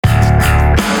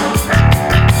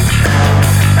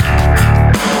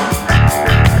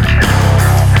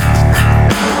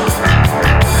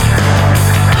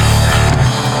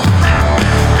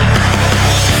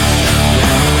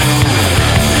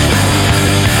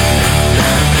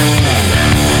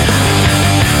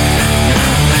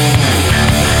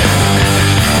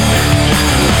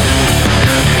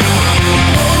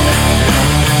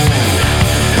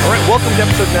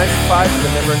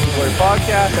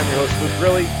host, Luke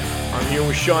Grilly. I'm here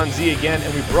with Sean Z again,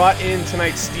 and we brought in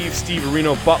tonight Steve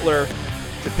Areno Butler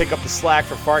to pick up the slack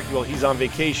for Farkey while he's on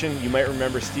vacation. You might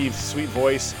remember Steve's sweet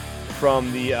voice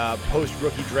from the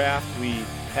post-rookie draft. We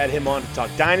had him on to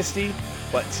talk Dynasty,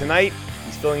 but tonight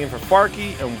he's filling in for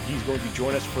Farkey, and he's going to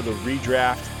join us for the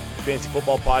redraft Fantasy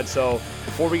Football Pod. So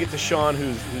before we get to Sean,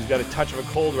 who's got a touch of a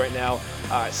cold right now,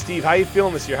 Steve, how you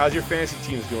feeling this year? How's your fantasy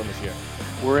teams doing this year?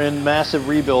 We're in massive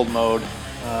rebuild mode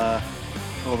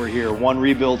over here. One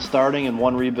rebuild starting and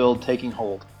one rebuild taking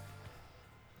hold.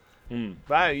 I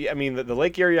mean, the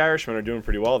Lake Erie Irishmen are doing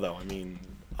pretty well, though. I mean,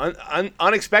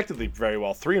 unexpectedly very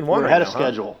well. 3-1 We're right ahead now, of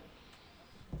schedule.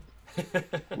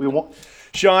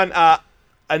 Sean, I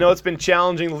know it's been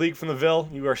challenging, the league from the Ville.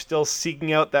 You are still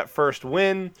seeking out that first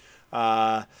win.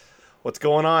 What's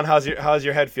going on? How's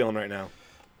your head feeling right now?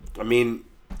 I mean,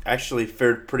 actually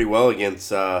fared pretty well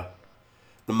against the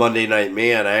Monday Night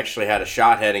Man. I actually had a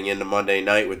shot heading into Monday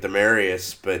night with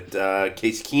Demarius, but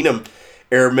Case Keenum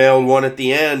airmailed one at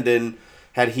the end, and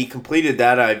had he completed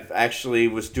that, I actually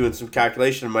was doing some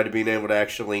calculation and might have been able to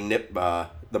actually nip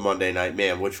the Monday Night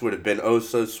Man, which would have been oh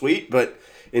so sweet, but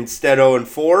instead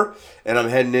 0-4, and I'm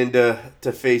heading in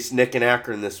to face Nick and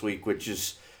Akron this week, which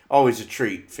is always a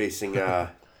treat facing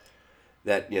that,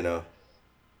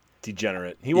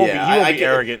 Degenerate. He won't be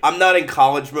arrogant. I'm not in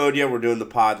college mode yet. We're doing the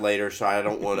pod later, so I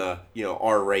don't want to,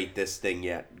 R-rate this thing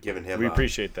yet, giving him We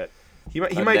appreciate that. He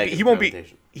won't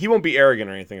be arrogant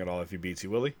or anything at all if he beats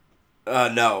you, will he?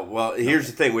 No. Well, here's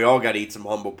the thing. We all got to eat some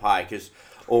humble pie because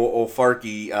old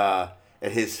Farkey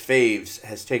and his faves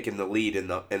has taken the lead in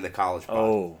the college pod.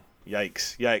 Oh,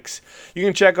 yikes. You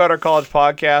can check out our college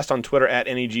podcast on Twitter at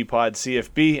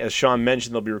NEGPOD-CFB. As Sean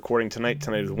mentioned, they'll be recording tonight.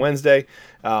 Tonight is Wednesday.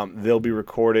 They'll be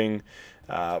recording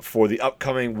for the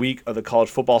upcoming week of the college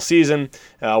football season.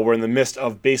 We're in the midst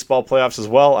of baseball playoffs as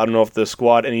well. I don't know if the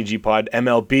squad, NEGPOD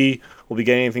MLB, will be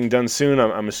getting anything done soon.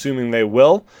 I'm assuming they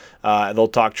will. They'll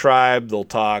talk Tribe. They'll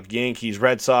talk Yankees,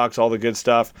 Red Sox, all the good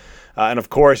stuff. And, of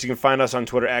course, you can find us on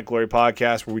Twitter at Glory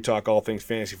Podcast, where we talk all things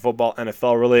fantasy football,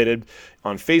 NFL related.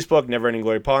 On Facebook, Never Ending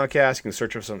Glory Podcast. You can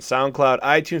search us on SoundCloud,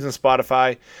 iTunes, and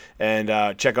Spotify. And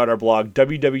check out our blog,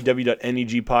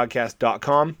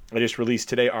 www.negpodcast.com. I just released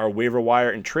today our waiver wire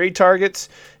and trade targets.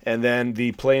 And then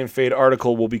the Play and Fade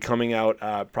article will be coming out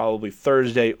probably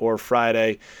Thursday or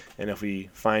Friday. And if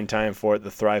we find time for it, the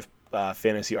Thrive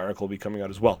Fantasy article will be coming out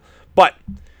as well. But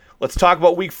let's talk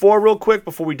about Week 4 real quick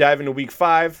before we dive into Week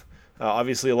 5.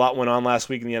 Obviously, a lot went on last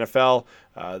week in the NFL.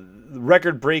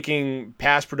 Record-breaking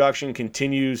pass production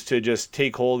continues to just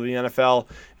take hold of the NFL.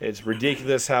 It's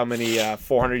ridiculous how many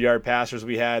 400-yard passers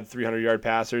we had, 300-yard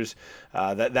passers.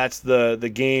 That's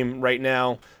the game right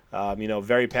now.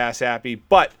 Very pass-happy.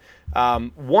 But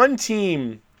one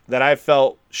team that I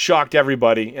felt shocked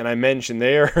everybody, and I mentioned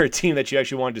they are a team that you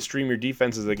actually wanted to stream your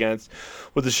defenses against,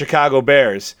 was the Chicago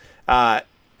Bears.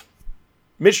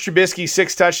 Mitch Trubisky,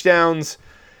 6 touchdowns.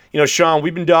 Sean,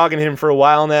 we've been dogging him for a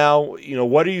while now.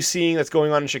 What are you seeing that's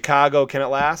going on in Chicago? Can it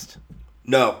last?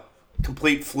 No.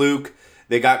 Complete fluke.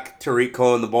 They got Tariq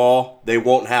Cohen the ball. They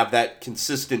won't have that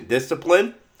consistent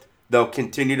discipline. They'll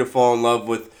continue to fall in love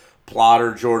with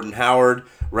plotter Jordan Howard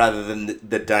rather than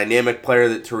the dynamic player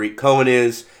that Tariq Cohen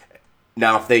is.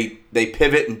 Now, if they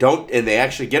pivot and they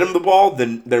actually get him the ball,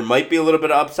 then there might be a little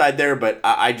bit of upside there, but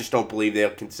I just don't believe they'll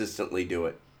consistently do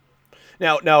it.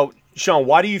 Now, Sean,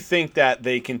 why do you think that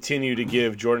they continue to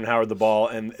give Jordan Howard the ball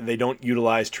and they don't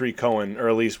utilize Tariq Cohen, or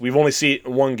at least we've only seen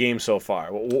one game so far?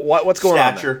 What's going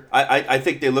on there? I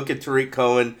think they look at Tariq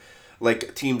Cohen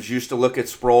like teams used to look at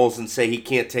Sproles and say he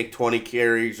can't take 20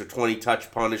 carries or 20 touch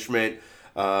punishment,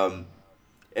 and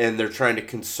they're trying to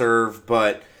conserve,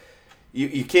 but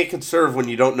you can't conserve when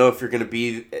you don't know if you're going to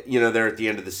be there at the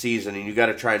end of the season, and you got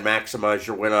to try and maximize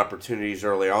your win opportunities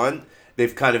early on.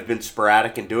 They've kind of been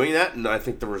sporadic in doing that, and I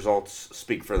think the results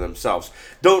speak for themselves.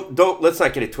 Let's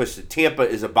not get it twisted. Tampa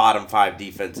is a bottom 5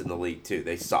 defense in the league too.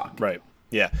 They suck. Right.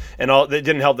 Yeah, and it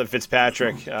didn't help that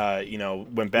Fitzpatrick,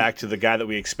 went back to the guy that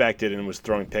we expected and was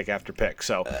throwing pick after pick.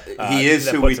 So he is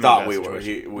who we thought we were.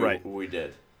 Right. We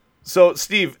did. So,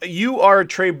 Steve, you are a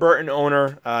Trey Burton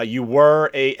owner. You were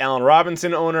a Allen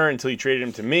Robinson owner until you traded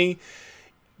him to me.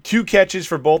 2 catches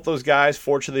for both those guys.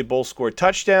 Fortunately, they both scored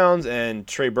touchdowns, and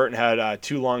Trey Burton had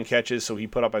 2 long catches, so he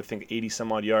put up, I think,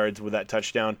 80-some-odd yards with that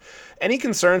touchdown. Any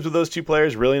concerns with those 2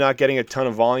 players really not getting a ton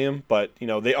of volume, but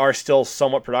they are still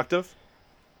somewhat productive?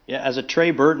 Yeah, as a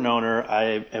Trey Burton owner,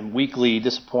 I am weekly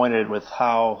disappointed with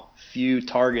how few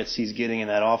targets he's getting in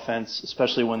that offense,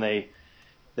 especially when they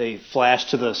they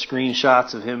flashed to the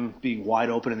screenshots of him being wide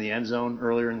open in the end zone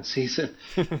earlier in the season.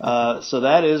 So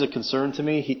that is a concern to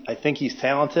me. I think he's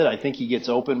talented. I think he gets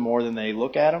open more than they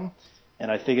look at him.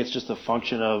 And I think it's just a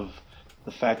function of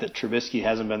the fact that Trubisky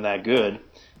hasn't been that good.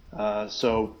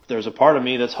 So there's a part of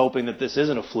me that's hoping that this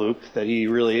isn't a fluke, that he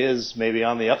really is maybe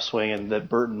on the upswing and that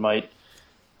Burton might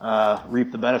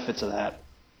reap the benefits of that.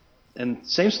 And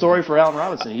same story for Allen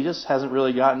Robinson. He just hasn't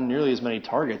really gotten nearly as many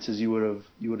targets as you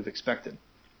would have expected.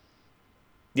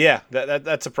 Yeah,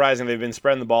 that's surprising. They've been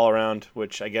spreading the ball around,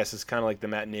 which I guess is kind of like the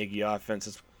Matt Nagy offense.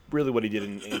 It's really what he did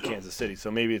in Kansas City,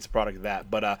 so maybe it's a product of that.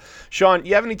 But, Sean,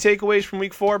 you have any takeaways from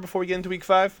Week 4 before we get into Week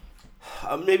 5?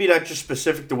 Maybe not just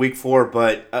specific to Week 4,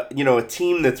 but, a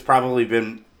team that's probably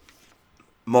been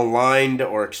maligned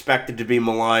or expected to be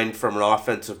maligned from an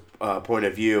offensive point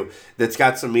of view that's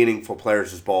got some meaningful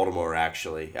players is Baltimore,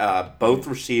 actually. Both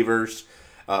receivers.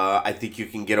 I think you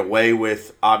can get away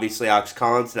with, obviously, Alex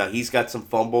Collins. Now, he's got some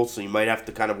fumbles, so you might have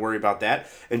to kind of worry about that.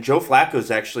 And Joe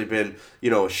Flacco's actually been,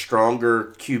 a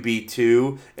stronger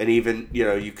QB2, and even,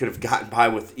 you could have gotten by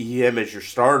with him as your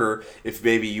starter if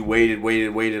maybe you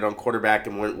waited on quarterback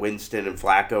and went Winston and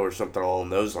Flacco or something along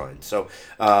those lines. So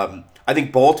I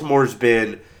think Baltimore's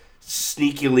been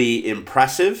sneakily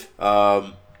impressive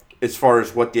as far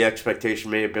as what the expectation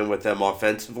may have been with them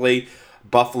offensively.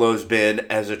 Buffalo's been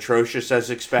as atrocious as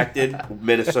expected,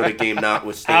 Minnesota game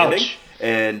notwithstanding.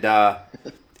 Ouch.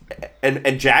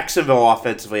 And Jacksonville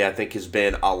offensively, I think, has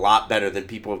been a lot better than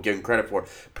people have given credit for,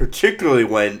 particularly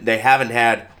when they haven't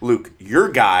had, Luke, your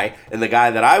guy, and the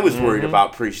guy that I was worried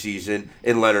about preseason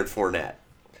in Leonard Fournette.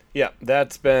 Yeah,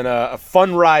 that's been a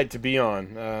fun ride to be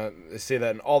on. I say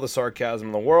that in all the sarcasm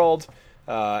in the world.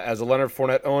 As a Leonard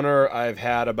Fournette owner, I've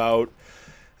had about,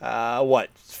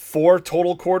 4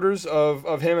 total quarters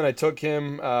of him, and I took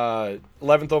him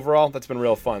 11th overall. That's been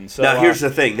real fun. So now, here's the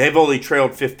thing. They've only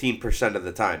trailed 15% of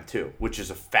the time, too, which is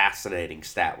a fascinating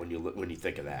stat when you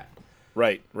think of that.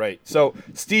 Right. So,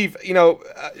 Steve,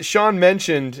 Sean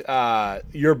mentioned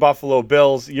your Buffalo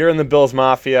Bills. You're in the Bills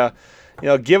Mafia.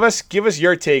 Give us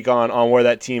your take on where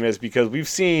that team is, because we've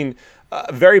seen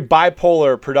very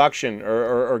bipolar production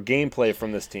or gameplay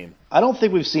from this team. I don't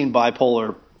think we've seen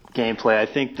bipolar gameplay. I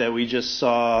think that we just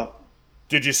saw.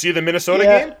 Did you see the Minnesota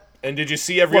game? And did you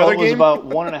see every other game? It was about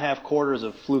 1.5 quarters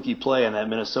of fluky play in that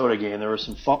Minnesota game. There were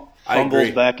some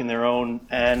fumbles back in their own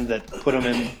end that put them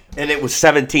in. And it was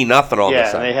 17-0 all of a sudden.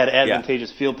 Yeah, and they had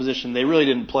advantageous field position. They really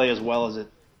didn't play as well as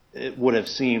it would have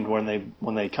seemed when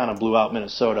they kind of blew out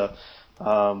Minnesota.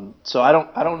 So I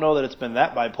don't know that it's been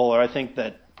that bipolar. I think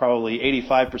that probably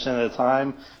 85% of the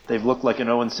time they've looked like an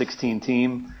 0-16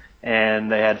 team,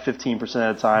 and they had 15%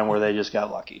 of the time where they just got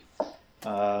lucky.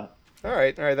 All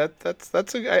right. That's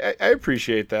I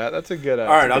appreciate that. That's a good. All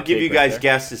right, I'll give you guys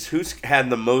guesses. Who's had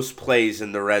the most plays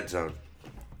in the red zone,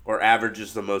 or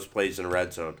averages the most plays in the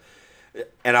red zone?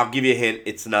 And I'll give you a hint.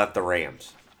 It's not the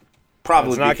Rams.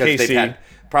 Probably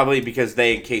because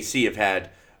they and KC have had.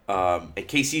 And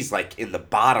KC's like in the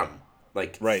bottom,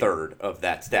 third of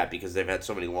that stat because they've had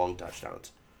so many long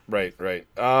touchdowns. Right.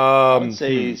 I would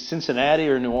say Cincinnati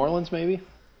or New Orleans, maybe.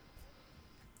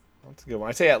 That's a good one.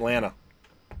 I'd say Atlanta.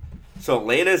 So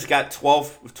Atlanta's got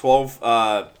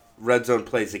 12 red zone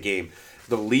plays a game.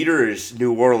 The leader is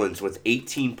New Orleans with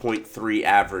 18.3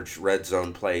 average red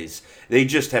zone plays. They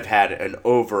just have had an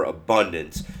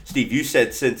overabundance. Steve, you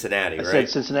said Cincinnati, right? I said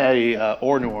Cincinnati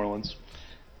or New Orleans.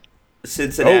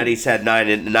 Cincinnati's had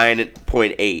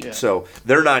 9.8, Yeah. so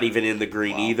they're not even in the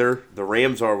green either. The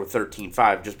Rams are with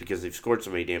 13.5 just because they've scored so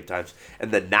many damn times,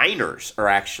 and the Niners are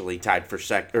actually tied for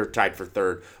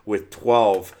third with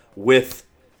 12 with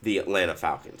the Atlanta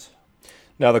Falcons.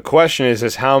 Now the question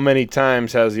is how many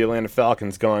times has the Atlanta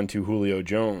Falcons gone to Julio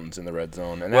Jones in the red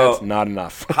zone, and that's not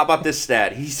enough. How about this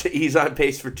stat? He's on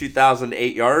pace for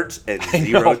 2,008 yards and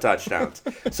 0 touchdowns.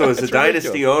 So as a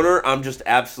dynasty owner, I'm just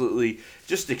absolutely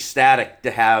ecstatic to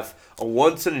have a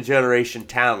once-in-a-generation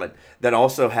talent that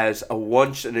also has a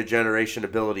once-in-a-generation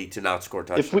ability to not score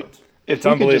touchdowns. If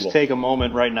we could just take a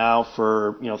moment right now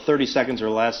for 30 seconds or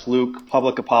less, Luke,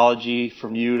 public apology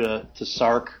from you to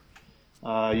Sark.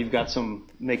 You've got some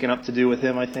making up to do with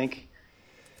him, I think.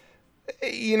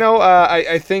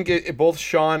 I think both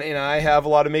Sean and I have a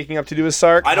lot of making up to do with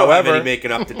Sark. I don't have any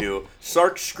making up to do.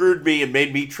 Sark screwed me and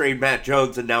made me trade Matt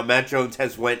Jones, and now Matt Jones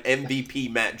has went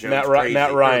MVP Matt Jones crazy.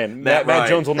 Matt Ryan. Matt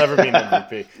Jones will never be an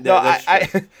MVP. There'll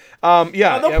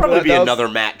probably be another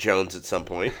Matt Jones at some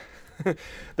point.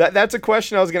 That's a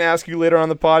question I was going to ask you later on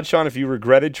the pod, Sean, if you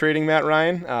regretted trading Matt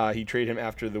Ryan. He traded him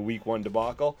after the Week 1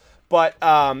 debacle. But,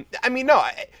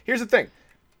 here's the thing.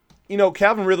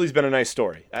 Calvin Ridley's been a nice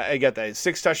story. I get that.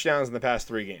 6 touchdowns in the past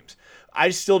 3 games.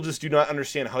 I still just do not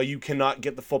understand how you cannot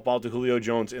get the football to Julio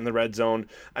Jones in the red zone.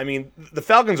 I mean, the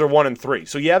Falcons are 1-3.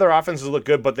 So yeah, their offenses look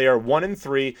good, but they are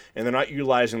 1-3 and they're not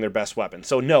utilizing their best weapon.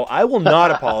 So no, I will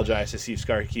not apologize to Steve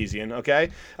Sarkisian,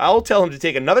 okay? I will tell him to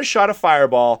take another shot of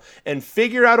Fireball and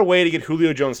figure out a way to get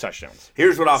Julio Jones touchdowns.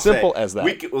 Here's what I'll say. Simple as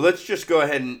that. Let's just go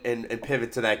ahead and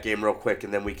pivot to that game real quick,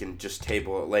 and then we can just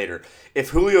table it later.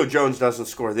 If Julio Jones doesn't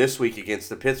score this week against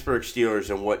the Pittsburgh Steelers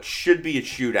in what should be a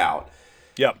shootout,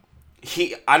 yep.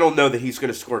 I don't know that he's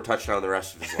going to score a touchdown the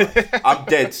rest of his life. I'm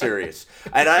dead serious.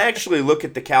 And I actually look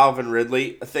at the Calvin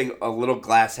Ridley thing a little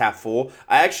glass half full.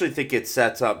 I actually think it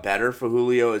sets up better for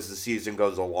Julio as the season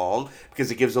goes along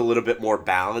because it gives a little bit more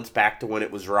balance back to when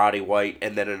it was Roddy White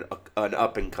and then an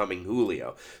up-and-coming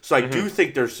Julio. So I do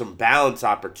think there's some balance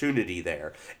opportunity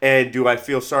there. And do I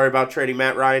feel sorry about trading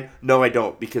Matt Ryan? No, I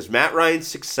don't, because Matt Ryan's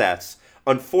success,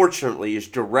 unfortunately, is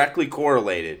directly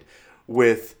correlated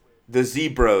with the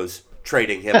Zebras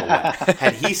trading him away.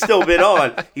 Had he still been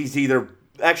on, he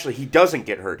doesn't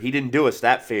get hurt. He didn't do us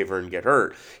that favor and get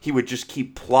hurt. He would just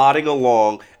keep plodding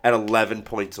along at 11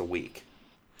 points a week.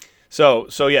 So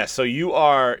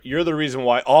you're the reason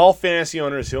why all fantasy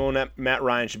owners who own Matt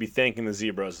Ryan should be thanking the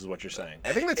Zebras is what you're saying.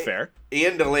 I think that's fair.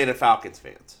 And Atlanta Falcons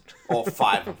fans. All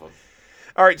 5 of them.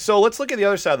 All right, so let's look at the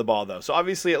other side of the ball, though. So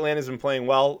obviously Atlanta's been playing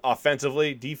well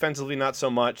offensively. Defensively, not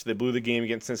so much. They blew the game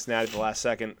against Cincinnati at the last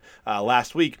second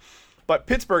last week. But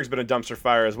Pittsburgh's been a dumpster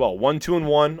fire as well.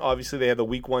 1-2-1. Obviously, they had the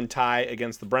Week 1 tie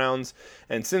against the Browns.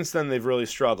 And since then, they've really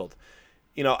struggled.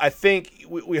 You know, I think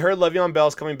we heard Le'Veon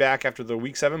Bell's coming back after the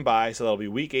Week 7 bye, so that'll be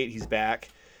Week 8 he's back.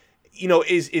 You know,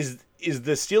 is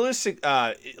the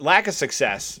Steelers' lack of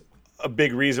success a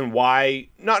big reason why,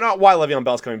 not why Le'Veon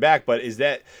Bell's coming back, but is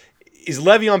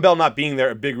Le'Veon Bell not being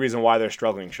there a big reason why they're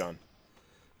struggling, Sean?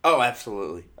 Oh,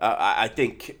 absolutely. I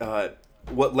think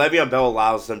what Le'Veon Bell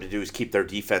allows them to do is keep their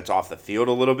defense off the field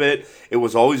a little bit. It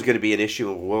was always going to be an issue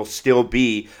and will still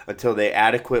be until they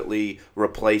adequately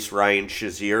replace Ryan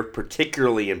Shazier,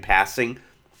 particularly in passing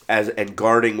and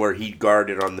guarding where he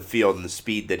guarded on the field and the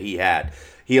speed that he had.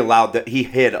 He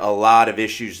hid a lot of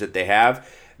issues that they have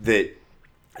that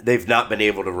they've not been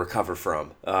able to recover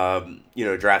from,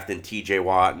 drafting T.J.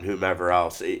 Watt and whomever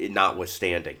else,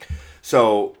 notwithstanding.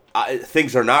 So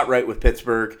things are not right with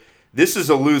Pittsburgh. This is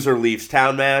a loser leaves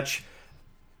town match.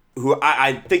 Who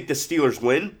I think the Steelers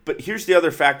win, but here's the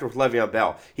other factor with Le'Veon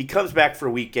Bell. He comes back for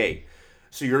Week 8.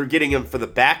 So you're getting him for the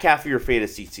back half of your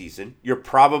fantasy season. You're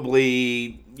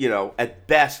probably, at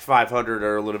best 500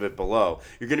 or a little bit below.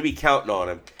 You're going to be counting on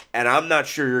him, and I'm not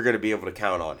sure you're going to be able to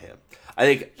count on him. I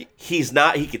think he's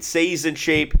not. He could say he's in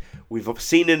shape. We've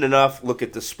seen it enough. Look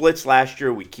at the splits last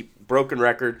year. We keep broken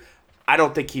record. I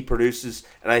don't think he produces,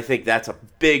 and I think that's a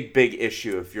big, big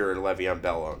issue if you're a Le'Veon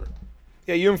Bell owner.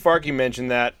 Yeah, you and Farkey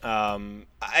mentioned that.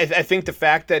 I think the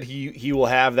fact that he will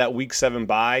have that Week 7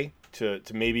 bye to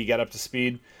maybe get up to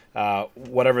speed,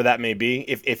 whatever that may be,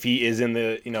 if he is in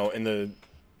the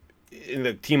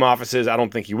team offices. I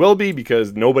don't think he will be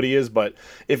because nobody is, but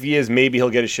if he is, maybe he'll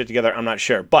get his shit together. I'm not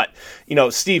sure. But,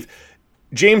 Steve,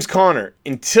 James Conner,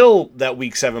 until that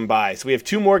Week 7 bye, so we have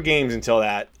 2 more games until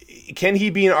that. Can he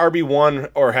be an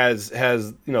RB1 or has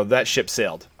that ship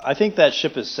sailed? I think that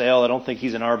ship has sailed. I don't think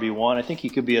he's an RB1. I think he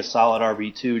could be a solid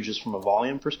RB2 just from a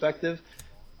volume perspective.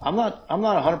 I'm not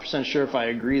 100% sure if I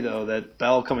agree, though, that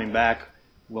Bell coming back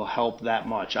will help that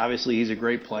much. Obviously, he's a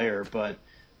great player, but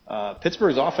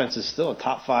Pittsburgh's offense is still a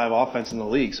top 5 offense in the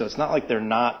league, so it's not like they're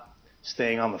not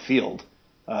staying on the field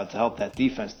to help that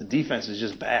defense. The defense is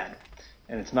just bad,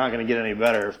 and it's not going to get any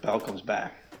better if Bell comes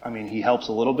back. I mean, he helps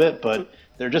a little bit, but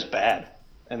they're just bad,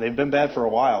 and they've been bad for a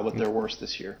while, but they're worse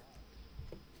this year.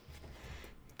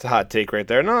 It's a hot take right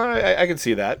there. No, I can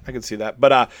see that.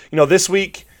 But, this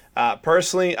week,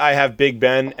 personally, I have Big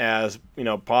Ben as,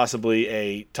 possibly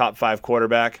a top 5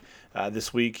 quarterback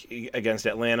this week against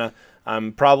Atlanta.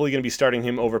 I'm probably going to be starting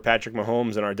him over Patrick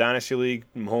Mahomes in our Dynasty League.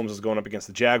 Mahomes is going up against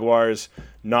the Jaguars.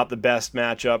 Not the best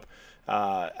matchup.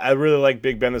 I really like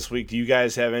Big Ben this week. Do you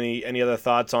guys have any other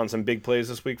thoughts on some big plays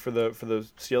this week for the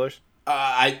Steelers?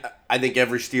 I think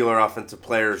every Steeler offensive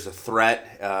player is a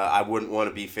threat. I wouldn't want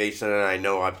to be facing it. I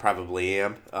know I probably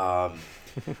am.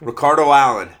 Ricardo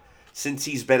Allen, since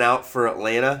he's been out for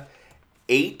Atlanta,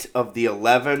 8 of the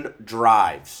 11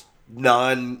 drives,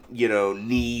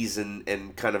 knees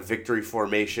and kind of victory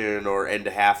formation or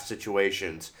end-to-half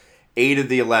situations, 8 of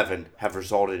the 11 have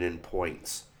resulted in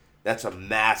points. That's a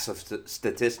massive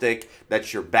statistic.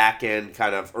 That's your back end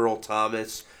kind of Earl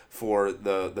Thomas for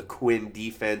the Quinn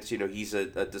defense. He's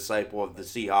a disciple of the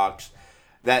Seahawks.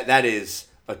 That is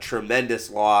a tremendous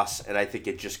loss, and I think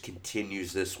it just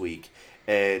continues this week.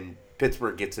 And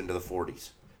Pittsburgh gets into the 40s.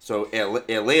 So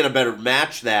Atlanta better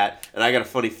match that, and I got a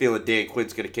funny feeling Dan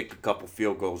Quinn's going to kick a couple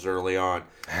field goals early on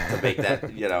to make that,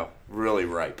 really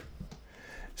ripe.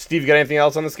 Steve, you got anything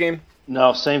else on this game?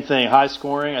 No, same thing. High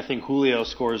scoring. I think Julio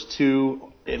scores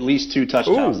at least two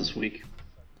touchdowns this week.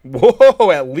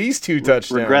 Whoa, at least 2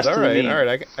 touchdowns. Regress to all the right, mean. all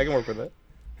right, I can work with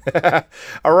that.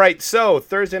 All right, so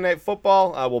Thursday Night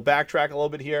Football. We'll backtrack a little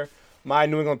bit here. My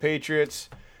New England Patriots,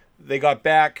 they got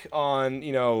back on,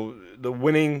 the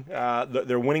winning,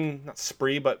 their winning, not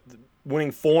spree, but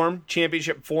winning form,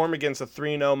 championship form against the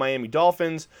 3-0 Miami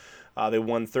Dolphins. They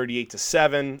won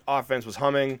 38-7. Offense was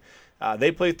humming.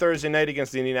 They played Thursday night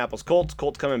against the Indianapolis Colts.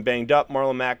 Colts coming banged up.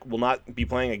 Marlon Mack will not be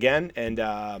playing again,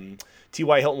 and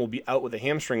T.Y. Hilton will be out with a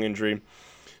hamstring injury.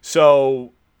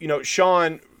 So,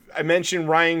 Sean, I mentioned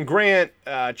Ryan Grant,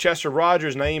 Chester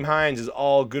Rogers, Nyheim Hines is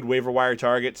all good waiver wire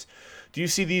targets. Do you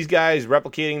see these guys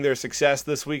replicating their success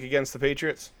this week against the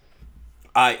Patriots?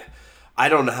 I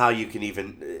don't know how you can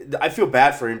even. I feel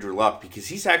bad for Andrew Luck because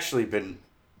he's actually been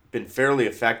fairly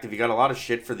effective. He got a lot of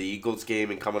shit for the Eagles game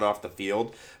and coming off the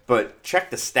field, but check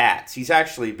the stats. He's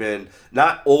actually been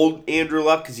not old Andrew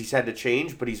Luck because he's had to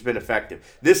change, but he's been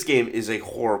effective. This game is a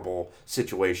horrible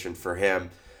situation for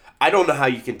him. I don't know how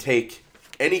you can take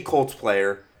any Colts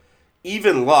player,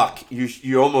 even Luck,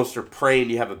 you almost are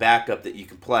praying you have a backup that you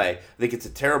can play. I think it's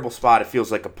a terrible spot. It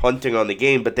feels like a punting on the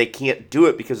game, but they can't do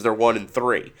it because they're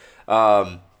 1-3.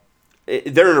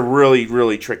 They're in a really,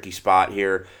 really tricky spot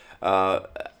here.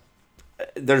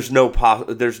 There's no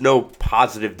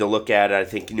positive to look at. I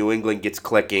think New England gets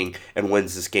clicking and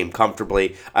wins this game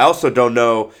comfortably. I also don't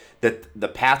know that the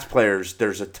Pats players,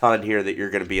 there's a ton here that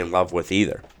you're going to be in love with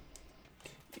either.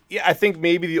 Yeah, I think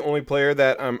maybe the only player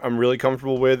that I'm really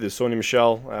comfortable with is Sony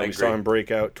Michel. We saw him break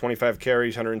out 25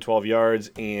 carries, 112 yards,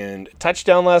 and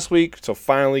touchdown last week. So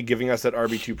finally giving us that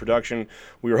RB2 production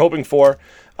we were hoping for.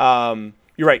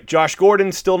 You're right. Josh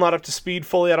Gordon still not up to speed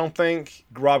fully, I don't think.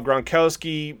 Rob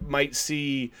Gronkowski might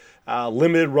see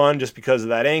limited run just because of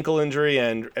that ankle injury,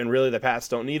 and really the Pats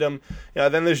don't need him.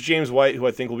 Then there's James White, who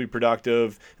I think will be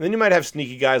productive. And then you might have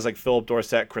sneaky guys like Philip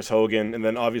Dorsett, Chris Hogan, and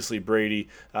then obviously Brady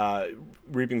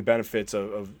reaping the benefits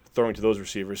of throwing to those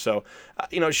receivers. So,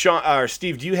 Sean or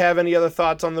Steve, do you have any other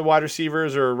thoughts on the wide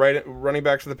receivers or running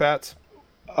backs for the Pats?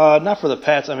 Not for the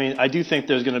Pats. I mean, I do think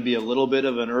there's going to be a little bit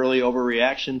of an early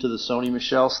overreaction to the Sony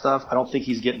Michel stuff. I don't think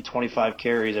he's getting 25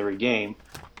 carries every game.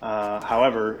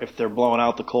 However, if they're blowing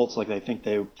out the Colts like they think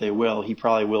they will, he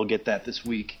probably will get that this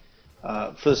week.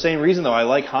 For the same reason, though, I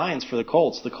like Hines for the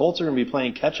Colts. The Colts are going to be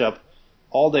playing catch-up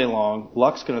all day long.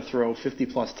 Luck's going to throw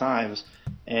 50-plus times,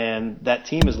 and that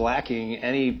team is lacking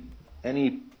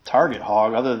any target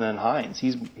hog other than Hines.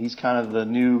 He's kind of the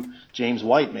new James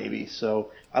White, maybe.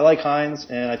 So I like Hines,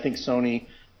 and I think Sony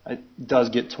does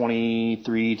get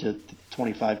 23 to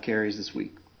 25 carries this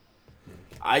week.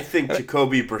 I think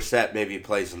Jacoby Brissett maybe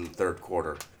plays in the third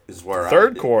quarter. Is where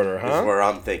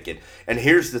I'm thinking. And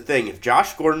here's the thing: if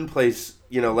Josh Gordon plays,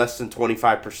 less than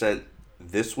 25%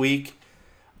 this week,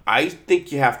 I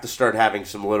think you have to start having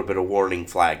some little bit of warning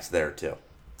flags there too.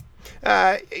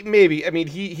 Maybe. I mean,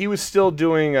 he was still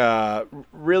doing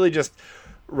really just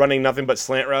running nothing but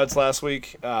slant routes last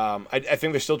week. I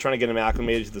think they're still trying to get him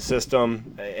acclimated to the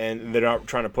system, and they're not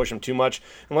trying to push him too much.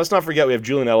 And let's not forget we have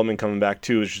Julian Edelman coming back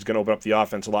too, which is going to open up the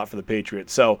offense a lot for the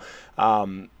Patriots. So,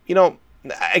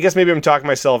 I guess maybe I'm talking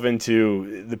myself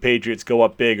into the Patriots go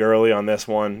up big early on this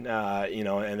one,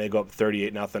 and they go up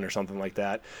 38-0 or something like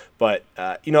that. But,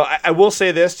 I will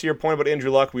say this to your point about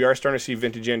Andrew Luck. We are starting to see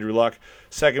vintage Andrew Luck.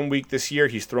 Second week this year,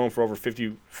 he's thrown for over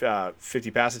 50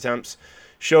 pass attempts.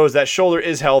 Shows that shoulder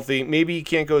is healthy. Maybe he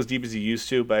can't go as deep as he used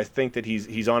to, but I think that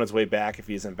he's on his way back if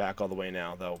he isn't back all the way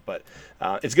now, though. But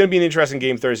it's going to be an interesting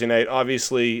game Thursday night.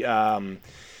 Obviously,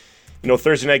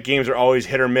 Thursday night games are always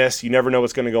hit or miss. You never know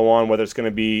what's going to go on, whether it's going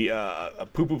to be a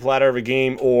poo-poo platter of a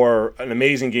game or an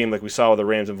amazing game like we saw with the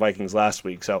Rams and Vikings last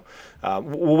week. So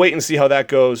we'll wait and see how that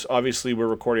goes. Obviously, we're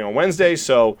recording on Wednesday,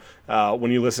 so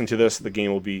when you listen to this, the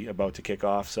game will be about to kick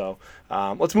off. So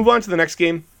let's move on to the next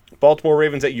game. Baltimore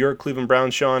Ravens at your Cleveland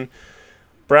Browns, Sean.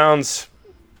 Browns,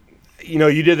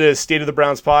 you did a State of the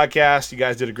Browns podcast. You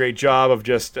guys did a great job of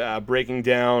just breaking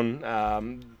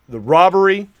down the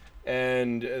robbery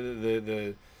and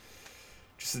the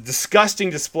just a disgusting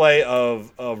display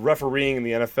of refereeing in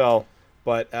the NFL.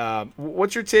 But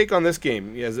what's your take on this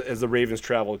game as the Ravens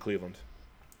travel to Cleveland?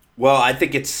 Well, I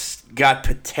think it's got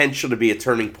potential to be a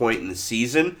turning point in the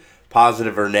season,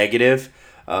 positive or negative.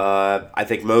 I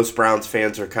think most Browns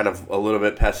fans are kind of a little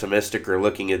bit pessimistic or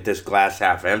looking at this glass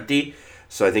half empty.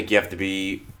 So I think you have to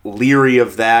be leery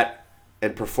of that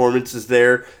and performances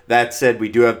there. That said, we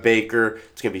do have Baker.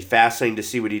 It's going to be fascinating to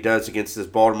see what he does against this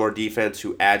Baltimore defense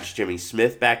who adds Jimmy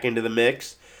Smith back into the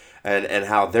mix and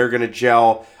how they're going to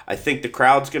gel. I think the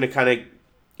crowd's going to kind of,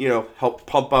 help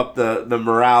pump up the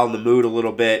morale and the mood a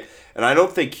little bit. And I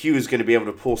don't think Hugh is going to be able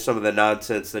to pull some of the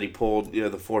nonsense that he pulled, the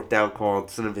fourth down call and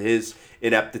some of his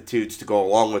ineptitudes to go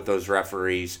along with those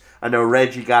referees. I know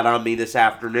Reggie got on me this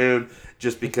afternoon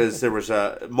just because there was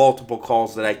multiple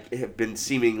calls that I have been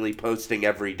seemingly posting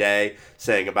every day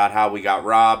saying about how we got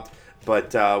robbed.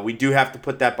 But we do have to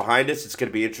put that behind us. It's going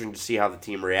to be interesting to see how the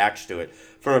team reacts to it.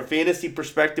 From a fantasy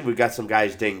perspective, we've got some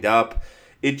guys dinged up.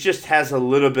 It just has a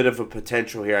little bit of a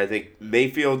potential here. I think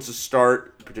Mayfield's a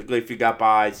start, particularly if you got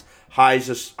buys. Hyde's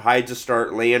a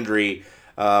start, Landry.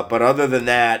 But other than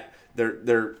that, they're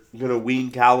going to wean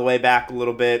Callaway back a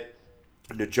little bit.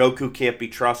 Njoku can't be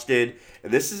trusted.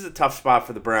 And this is a tough spot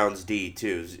for the Browns D,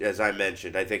 too, as I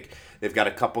mentioned. I think they've got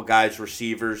a couple guys,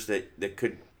 receivers, that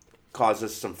could cause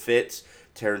us some fits.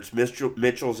 Terrence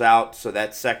Mitchell's out, so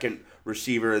that second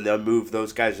receiver, and they'll move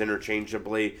those guys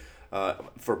interchangeably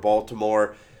for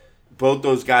Baltimore. Both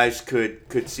those guys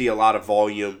could see a lot of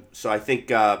volume. So I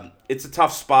think it's a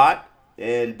tough spot,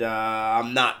 and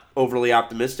I'm not overly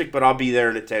optimistic, but I'll be there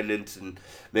in attendance, and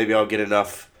maybe I'll get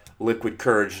enough liquid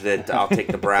courage that I'll take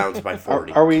the Browns by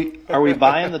 40. Are we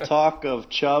buying the talk of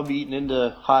Chubb eating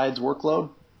into Hyde's workload?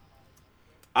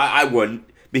 I wouldn't,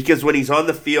 because when he's on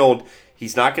the field,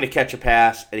 he's not going to catch a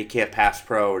pass, and he can't pass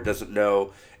pro or doesn't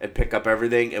know and pick up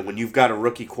everything. And when you've got a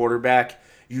rookie quarterback,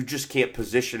 you just can't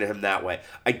position him that way.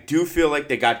 I do feel like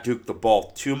they got Duke the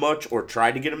ball too much or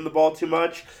tried to get him the ball too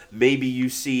much. Maybe you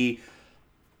see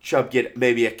Chubb get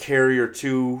maybe a carry or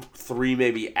 2, 3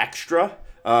 maybe extra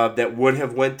that would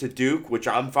have went to Duke, which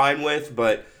I'm fine with.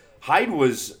 But Hyde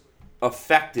was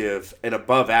effective and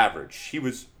above average. He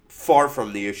was far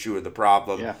from the issue or the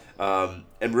problem. Yeah.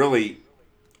 And really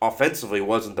offensively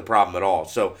wasn't the problem at all.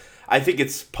 So I think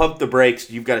it's pump the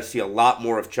brakes. You've got to see a lot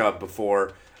more of Chubb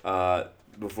before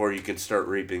you can start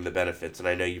reaping the benefits. And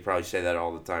I know you probably say that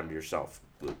all the time to yourself,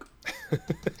 Luke.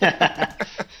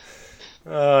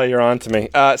 You're on to me.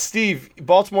 Steve,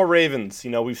 Baltimore Ravens,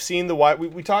 we've seen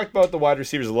we talked about the wide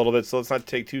receivers a little bit, so let's not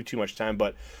take too much time,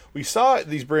 but we saw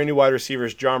these brand new wide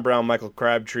receivers, John Brown, Michael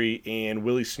Crabtree, and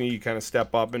Willie Snead kind of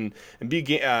step up and be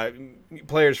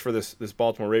players for this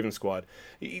Baltimore Ravens squad.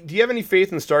 Do you have any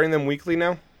faith in starting them weekly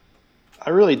now? I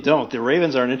really don't. The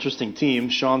Ravens are an interesting team.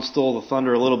 Sean stole the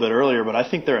thunder a little bit earlier, but I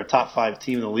think they're a top 5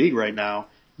 team in the league right now,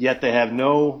 yet they have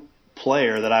no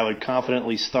player that I would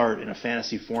confidently start in a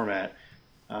fantasy format.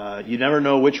 You never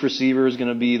know which receiver is going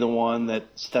to be the one that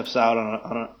steps out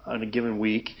on a given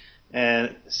week.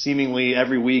 And seemingly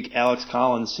every week, Alex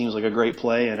Collins seems like a great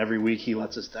play, and every week he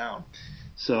lets us down.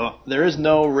 So there is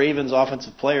no Ravens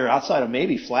offensive player outside of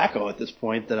maybe Flacco at this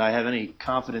point that I have any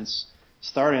confidence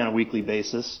starting on a weekly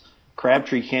basis.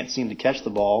 Crabtree can't seem to catch the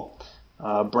ball.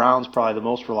 Brown's probably the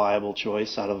most reliable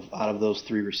choice out of those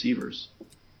 3 receivers.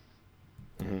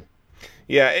 Mm-hmm.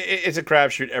 Yeah, it's a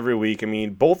crapshoot every week. I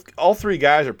mean, all 3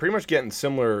 guys are pretty much getting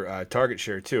similar target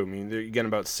share too. I mean, they're getting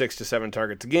about 6 to 7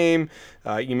 targets a game.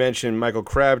 You mentioned Michael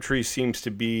Crabtree seems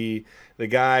to be the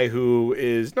guy who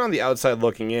is not on the outside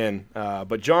looking in,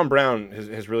 but John Brown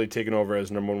has really taken over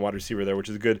as number 1 wide receiver there, which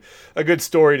is a good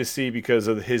story to see because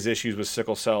of his issues with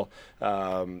sickle cell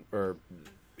throughout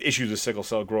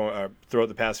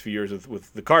the past few years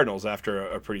with the Cardinals after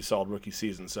a pretty solid rookie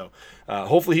season. So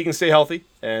hopefully he can stay healthy,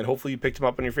 and hopefully you picked him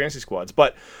up in your fantasy squads.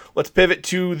 But let's pivot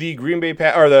to the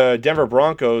the Denver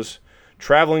Broncos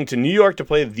traveling to New York to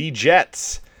play the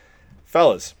Jets.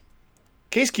 Fellas,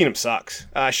 Case Keenum sucks.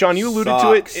 Sean, you alluded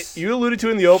to it. You alluded to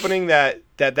in the opening that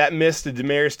miss to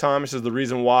Demaryius Thomas is the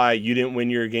reason why you didn't win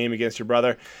your game against your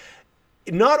brother.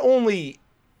 Not only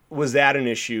was that an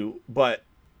issue, but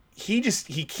he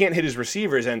can't hit his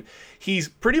receivers, and he's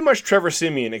pretty much Trevor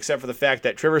Siemian, except for the fact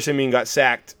that Trevor Siemian got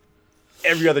sacked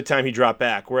every other time he dropped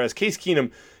back, whereas Case Keenum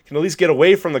can at least get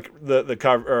away from the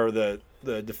cover or the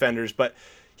defenders, but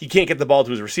he can't get the ball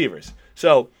to his receivers.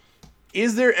 So,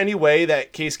 is there any way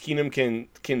that Case Keenum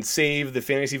can save the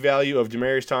fantasy value of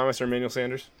Demaryius Thomas or Emmanuel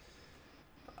Sanders?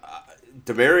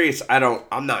 Demaryius,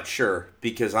 I'm not sure,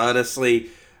 because honestly,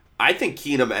 I think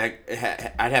Keenum,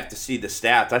 I'd have to see the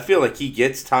stats. I feel like he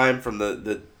gets time from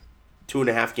the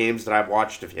 2.5 games that I've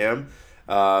watched of him.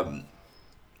 I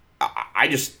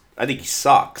think he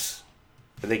sucks.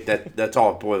 I think that's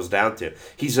all it boils down to.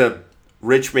 He's a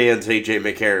rich man's A.J.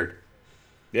 McCarron.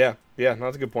 Yeah, Yeah, no,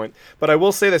 that's a good point. But I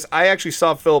will say this. I actually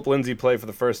saw Philip Lindsay play for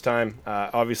the first time.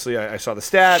 Obviously, I saw the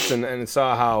stats and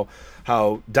saw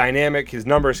how dynamic his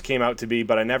numbers came out to be,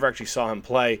 but I never actually saw him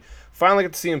play. Finally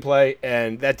got to see him play,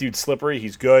 and that dude's slippery.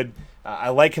 He's good. I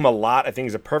like him a lot. I think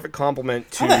he's a perfect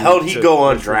complement to... How the hell did he go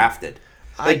undrafted?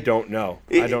 I don't know.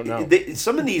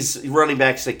 Some of these running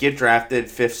backs that get drafted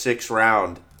 5th, 6th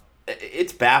round,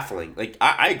 it's baffling. Like,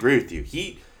 I agree with you.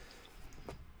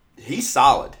 He's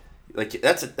solid. Like,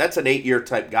 that's an 8-year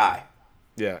type guy.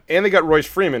 Yeah, and they got Royce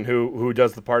Freeman who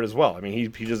does the part as well. I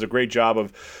mean, he does a great job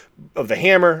of the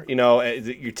hammer. You know,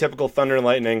 your typical thunder and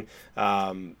lightning.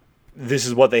 This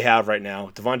is what they have right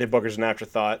now. Devontae Booker's an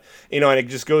afterthought. You know, and it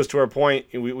just goes to our point.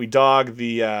 We dog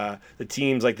the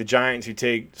teams like the Giants who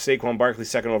take Saquon Barkley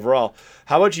 2nd overall.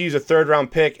 How about you use a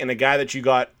 3rd-round pick and a guy that you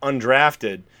got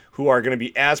undrafted who are going to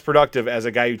be as productive as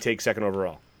a guy you take 2nd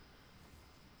overall?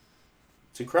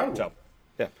 It's incredible. So,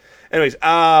 yeah. Anyways,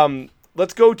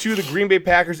 let's go to the Green Bay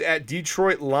Packers at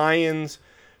Detroit Lions.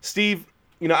 Steve,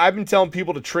 you know, I've been telling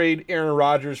people to trade Aaron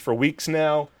Rodgers for weeks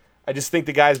now. I just think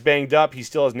the guy's banged up. He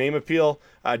still has name appeal.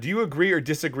 Do you agree or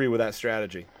disagree with that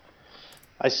strategy?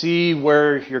 I see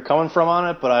where you're coming from on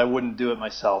it, but I wouldn't do it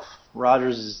myself.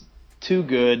 Rodgers is too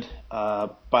good.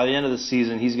 By the end of the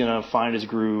season, he's going to find his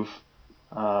groove.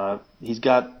 He's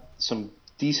got some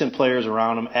decent players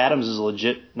around him. Adams is a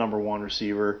legit number 1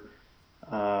 receiver.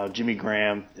 Jimmy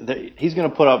Graham. He's going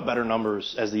to put up better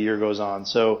numbers as the year goes on.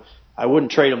 So I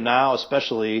wouldn't trade him now,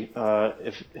 especially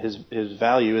if his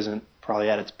value isn't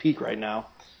probably at its peak right now.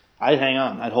 I'd hang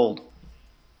on. I'd hold.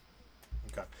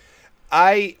 Okay.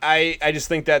 I just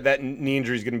think that knee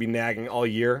injury is going to be nagging all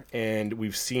year, and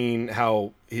we've seen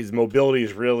how his mobility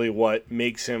is really what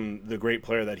makes him the great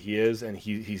player that he is, and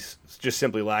he's just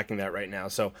simply lacking that right now.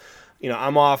 So, you know,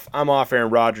 I'm off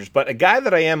Aaron Rodgers, but a guy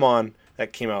that I am on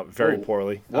that came out very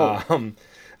poorly.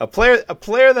 A player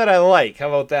that I like, how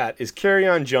about that, is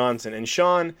Kerryon Johnson. And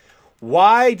Sean,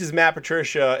 why does Matt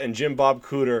Patricia and Jim Bob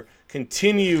Cooter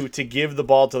continue to give the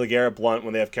ball to LeGarrette Blount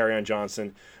when they have Kerryon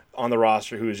Johnson on the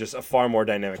roster, who is just a far more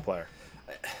dynamic player?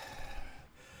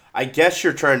 I guess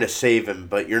you're trying to save him,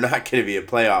 but you're not going to be a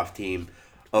playoff team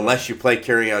unless you play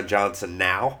Kerryon Johnson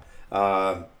now,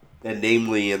 and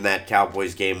namely in that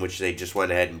Cowboys game, which they just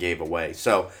went ahead and gave away.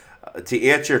 So, to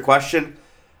answer your question,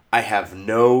 I have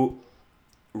no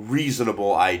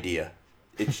reasonable idea.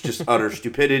 It's just utter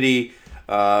stupidity,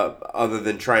 other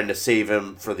than trying to save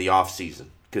him for the offseason,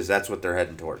 because that's what they're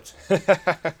heading towards.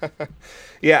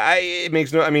 Yeah, it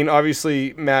makes no. I mean,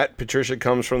 obviously, Matt Patricia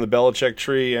comes from the Belichick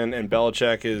tree, and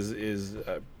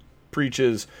Belichick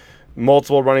preaches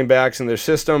multiple running backs in their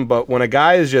system. But when a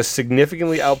guy is just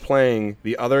significantly outplaying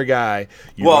the other guy,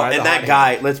 that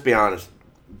guy, let's be honest,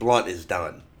 Blunt is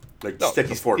done. Stick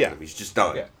his fork in him. He's just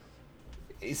done. Yeah.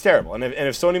 He's terrible. And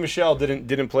if Sony Michel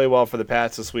didn't play well for the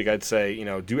Pats this week, I'd say, you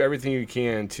know, do everything you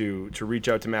can to reach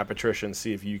out to Matt Patricia and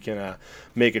see if you can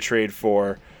make a trade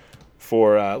for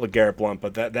LeGarrette Blount.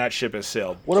 But that ship has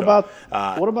sailed. What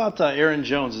about Aaron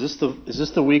Jones? Is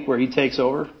this the week where he takes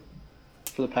over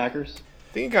for the Packers?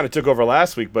 I think he kind of took over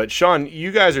last week. But Sean,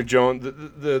 you guys are Jones.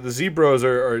 The Zebros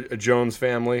are a Jones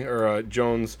family or a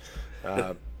Jones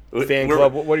fan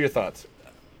club. What are your thoughts?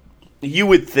 You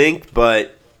would think,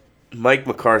 but Mike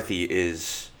McCarthy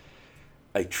is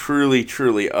a truly,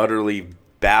 truly, utterly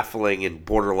baffling and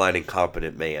borderline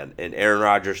incompetent man. And Aaron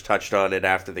Rodgers touched on it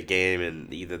after the game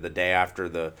and either the day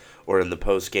after or in the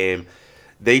post game.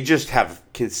 They just have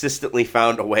consistently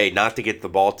found a way not to get the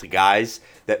ball to guys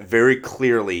that very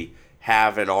clearly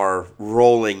have and are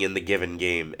rolling in the given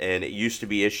game. And it used to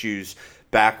be issues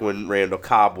back when Randall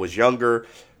Cobb was younger,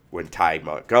 when Ty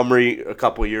Montgomery a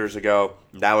couple years ago.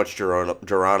 Now it's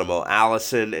Geronimo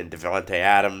Allison and Devontae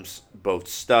Adams, both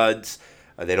studs.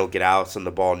 They don't get Allison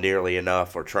the ball nearly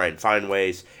enough or try and find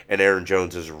ways, and Aaron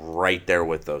Jones is right there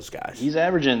with those guys. He's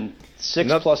averaging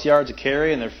 6+ yards a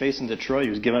carry, and they're facing Detroit. He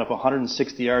was giving up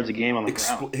 160 yards a game on the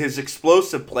ground. His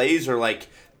explosive plays are like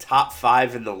top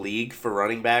 5 in the league for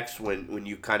running backs when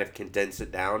you kind of condense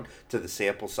it down to the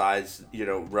sample size, you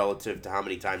know, relative to how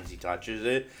many times he touches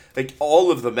it. Like,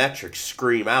 all of the metrics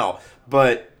scream out,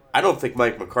 but I don't think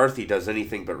Mike McCarthy does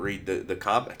anything but read the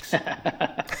comics.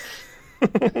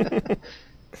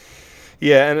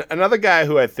 Yeah, and another guy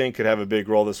who I think could have a big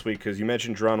role this week, because you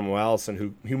mentioned Geronimo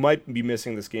Allison, who might be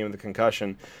missing this game with the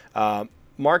concussion.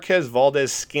 Marquez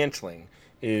Valdez-Scantling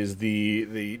is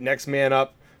the next man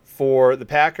up for the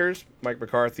Packers. Mike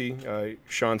McCarthy,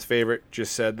 Sean's favorite,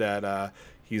 just said that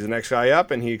he's the next guy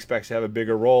up, and he expects to have a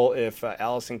bigger role if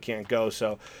Allison can't go.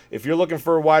 So if you're looking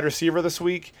for a wide receiver this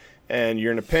week, and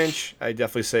you're in a pinch, I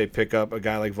definitely say pick up a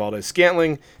guy like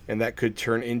Valdez-Scantling, and that could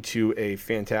turn into a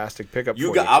fantastic pickup for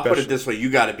you. I'll put it this way. You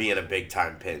got to be in a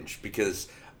big-time pinch because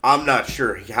I'm not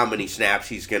sure how many snaps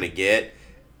he's going to get.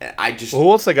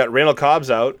 Who else they got? Randall Cobb's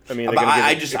out. I mean,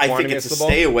 I think it's a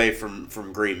stay away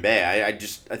from Green Bay.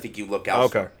 I think you look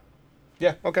out. Okay.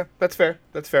 Yeah. Okay. That's fair.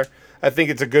 I think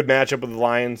it's a good matchup with the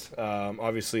Lions.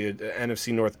 Obviously, an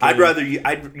NFC North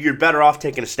game. You're better off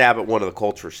taking a stab at one of the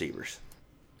Colts receivers.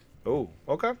 Oh.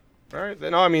 Okay. All right.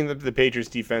 No, I mean the Patriots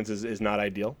defense is not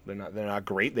ideal. They're not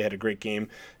great. They had a great game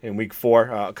in Week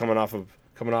 4, coming off of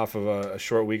a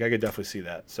short week. I could definitely see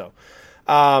that. So.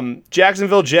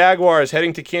 Jacksonville Jaguars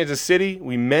heading to Kansas City.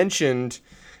 We mentioned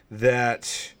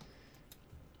that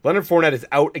Leonard Fournette is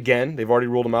out again. They've already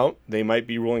ruled him out. They might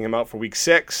be ruling him out for Week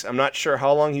 6. I'm not sure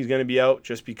how long he's going to be out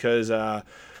just because the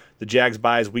Jags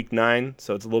bye is Week 9,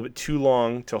 so it's a little bit too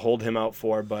long to hold him out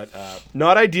for, but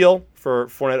not ideal for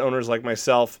Fournette owners like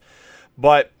myself.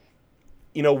 But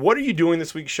what are you doing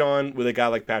this week, Sean, with a guy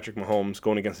like Patrick Mahomes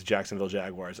going against the Jacksonville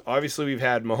Jaguars? Obviously, we've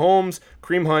had Mahomes,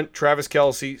 Kareem Hunt, Travis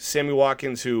Kelce, Sammy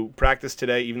Watkins, who practiced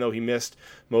today, even though he missed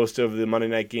most of the Monday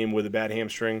night game with a bad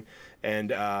hamstring,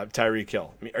 and Tyreek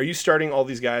Hill. I mean, are you starting all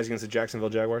these guys against the Jacksonville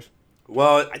Jaguars?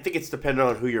 Well, I think it's dependent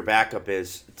on who your backup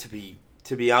is. To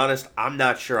be honest, I'm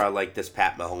not sure I like this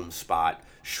Pat Mahomes spot.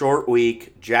 Short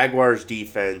week, Jaguars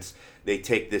defense, they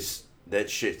take that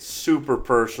shit super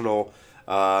personal.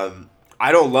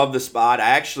 I don't love the spot. I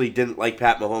actually didn't like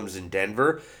Pat Mahomes in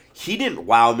Denver. He didn't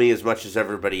wow me as much as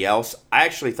everybody else. I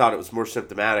actually thought it was more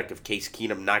symptomatic of Case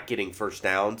Keenum not getting first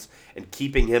downs and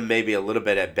keeping him maybe a little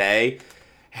bit at bay.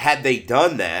 Had they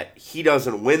done that, he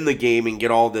doesn't win the game and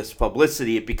get all this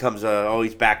publicity. It becomes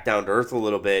he's back down to earth a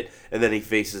little bit, and then he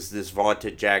faces this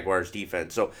vaunted Jaguars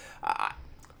defense. So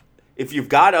if you've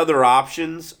got other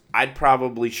options, I'd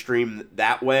probably stream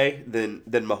that way than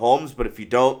Mahomes. But if you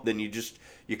don't, then you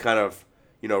kind of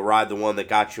ride the one that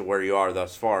got you where you are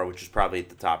thus far, which is probably at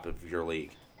the top of your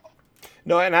league.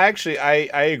 No, and I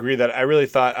agree that I really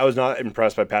thought I was not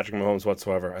impressed by Patrick Mahomes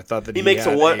whatsoever. I thought that he makes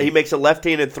a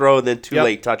left-handed throw and then two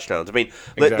late touchdowns. I mean,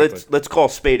 exactly. let's call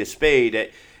spade a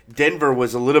spade. Denver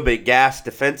was a little bit gassed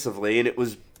defensively, and it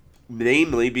was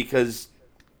mainly because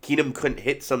Keenum couldn't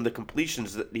hit some of the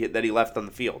completions that he left on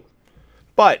the field.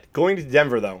 But going to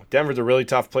Denver, though, Denver's a really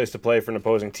tough place to play for an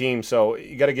opposing team, so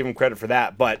you got to give him credit for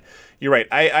that. But you're right.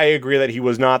 I agree that he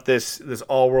was not this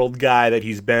all-world guy that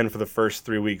he's been for the first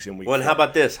 3 weeks in Week 4. Well, and how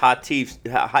about this? Hot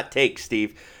take,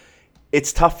 Steve.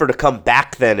 It's tougher to come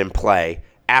back then and play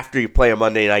after you play a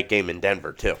Monday night game in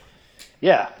Denver, too.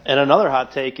 Yeah, and another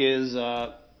hot take is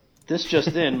this just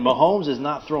in. Mahomes is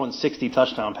not throwing 60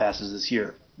 touchdown passes this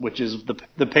year, which is the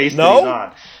pace that he's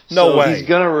on. No way. He's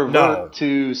going to revert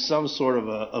to some sort of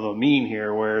a mean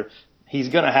here where he's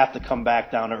going to have to come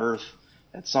back down to earth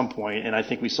at some point, and I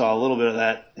think we saw a little bit of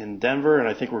that in Denver, and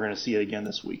I think we're going to see it again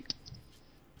this week.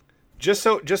 Just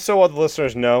so all the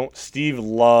listeners know, Steve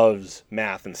loves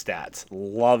math and stats.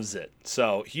 Loves it.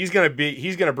 So he's going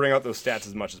to bring out those stats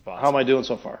as much as possible. How am I doing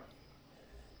so far?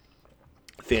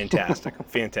 Fantastic.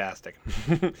 Fantastic.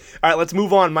 All right, let's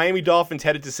move on. Miami Dolphins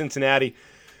headed to Cincinnati.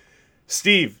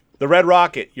 Steve, the Red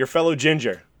Rocket, your fellow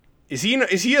Ginger, is he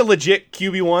a legit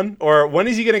QB1, or when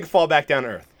is he going to fall back down to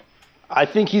earth? I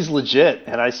think he's legit,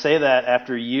 and I say that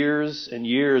after years and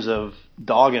years of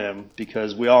dogging him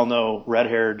because we all know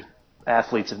red-haired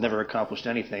athletes have never accomplished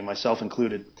anything, myself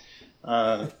included.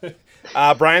 Brian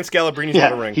Scalabrini's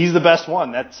got a ring. He's the best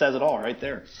one. That says it all right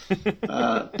there.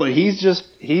 But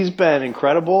he's been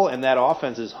incredible, and that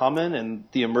offense is humming, and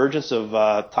the emergence of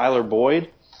Tyler Boyd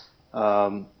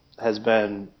has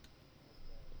been,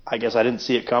 I guess I didn't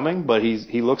see it coming, but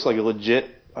he looks like a legit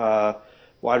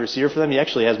wide receiver for them. He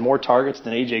actually has more targets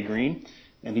than A.J. Green,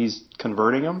 and he's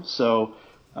converting them. So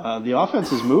the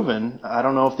offense is moving. I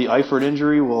don't know if the Eifert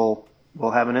injury will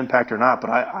have an impact or not,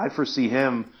 but I foresee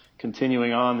him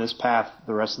continuing on this path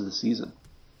the rest of the season.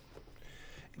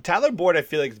 Tyler Boyd, I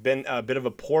feel like, has been a bit of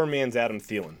a poor man's Adam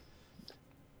Thielen.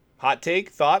 Hot take,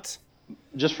 thoughts?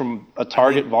 Just from a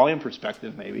target volume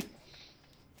perspective, maybe.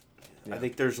 I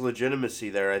think there's legitimacy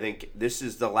there. I think this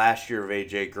is the last year of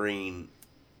A.J. Green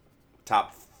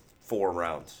top 4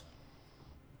 rounds.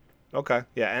 Okay,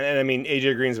 yeah, and I mean,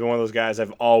 A.J. Green's been one of those guys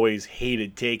I've always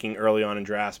hated taking early on in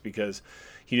drafts because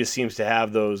he just seems to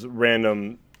have those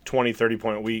random 20,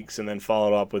 30-point weeks and then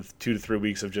followed up with 2 to 3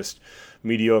 weeks of just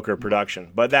mediocre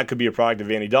production. But that could be a product of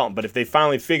Andy Dalton. But if they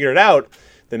finally figure it out,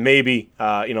 then maybe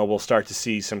we'll start to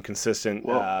see some consistent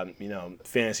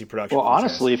fantasy production. Well,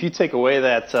 honestly, if you take away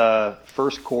that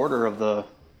first quarter of the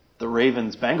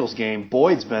Ravens-Bengals game,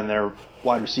 Boyd's been their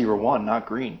wide receiver 1, not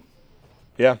Green.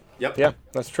 Yeah. Yep. Yeah,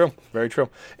 that's true. Very true.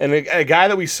 And a guy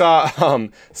that we saw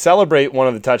celebrate one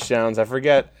of the touchdowns, I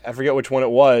forget which one it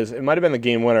was. It might have been the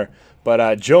game winner.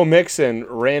 But Joe Mixon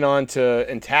ran onto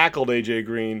and tackled A.J.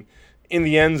 Green in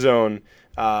the end zone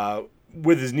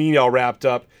with his knee all wrapped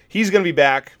up. He's going to be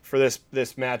back for this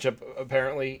matchup,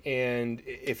 apparently. And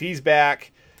if he's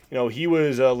back, he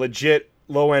was a legit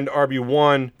low-end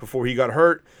RB1 before he got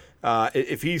hurt.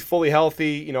 If he's fully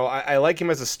healthy, I like him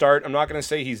as a start. I'm not going to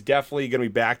say he's definitely going to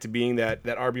be back to being that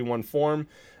RB1 form,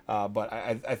 but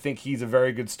I think he's a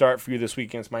very good start for you this week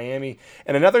against Miami.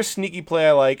 And another sneaky play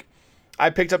I like, I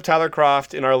picked up Tyler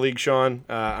Kroft in our league, Sean.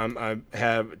 I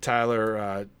have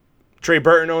Tyler, Trey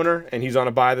Burton owner, and he's on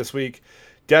a bye this week.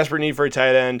 Desperate need for a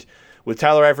tight end. With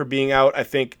Tyler Eifert being out, I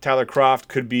think Tyler Kroft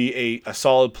could be a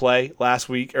solid play. Last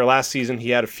season, he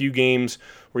had a few games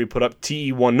where he put up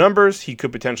TE1 numbers. He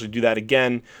could potentially do that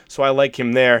again, so I like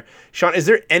him there. Sean, is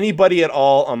there anybody at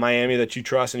all on Miami that you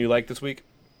trust and you like this week?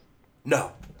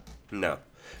 No,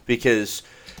 because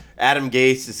Adam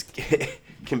Gase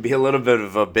can be a little bit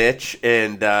of a bitch,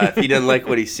 and if he doesn't like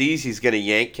what he sees, he's going to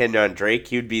yank Kenyon Drake.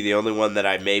 He would be the only one that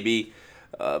I maybe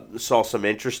saw some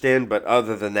interest in, but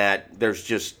other than that, there's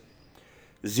just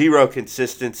zero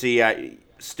consistency.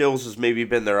 Stills has maybe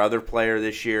been their other player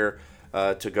this year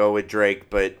to go with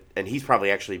Drake, and he's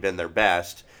probably actually been their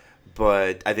best.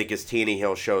 But I think as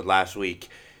Tannehill showed last week,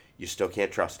 you still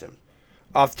can't trust him.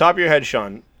 Off the top of your head,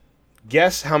 Sean,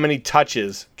 guess how many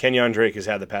touches Kenyon Drake has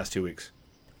had the past 2 weeks?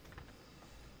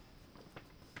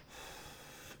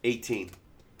 18.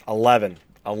 11.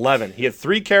 He had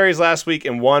 3 carries last week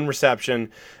and 1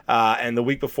 reception, and the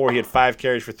week before he had 5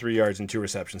 carries for 3 yards and 2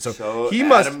 receptions. So he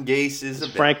Adam Gase is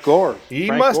Frank Gore.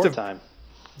 Must Gore have time.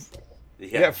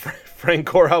 Yeah,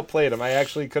 Frank Gore outplayed him. I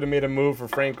actually could have made a move for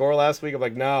Frank Gore last week. I'm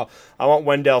like, no, I want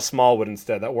Wendell Smallwood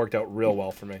instead. That worked out real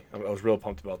well for me. I was real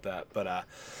pumped about that. But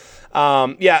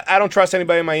I don't trust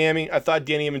anybody in Miami. I thought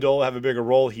Danny Amendola would have a bigger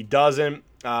role. He doesn't.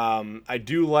 I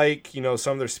do like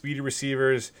some of their speedy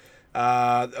receivers.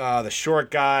 The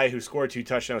short guy who scored 2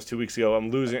 touchdowns 2 weeks ago. I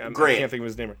can't think of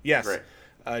his name. Yes. Grant.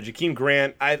 Jakeem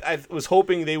Grant. I was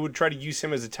hoping they would try to use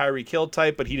him as a Tyreek Hill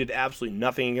type, but he did absolutely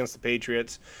nothing against the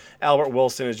Patriots. Albert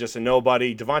Wilson is just a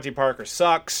nobody. Devontae Parker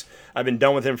sucks. I've been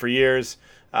done with him for years.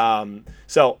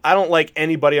 So I don't like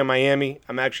anybody on Miami.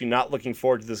 I'm actually not looking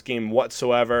forward to this game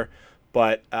whatsoever.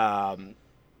 But,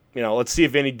 let's see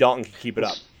if Andy Dalton can keep it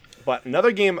up. But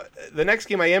another game, the next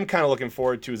game I am kind of looking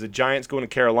forward to is the Giants going to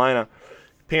Carolina.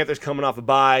 Panthers coming off a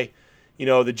bye.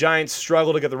 The Giants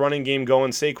struggle to get the running game going.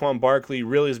 Saquon Barkley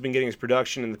really has been getting his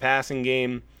production in the passing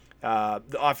game.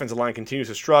 The offensive line continues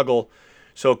to struggle.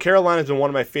 So Carolina's been one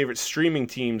of my favorite streaming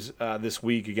teams this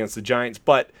week against the Giants.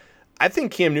 But I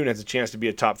think Cam Newton has a chance to be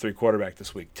a top 3 quarterback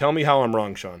this week. Tell me how I'm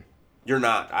wrong, Sean. You're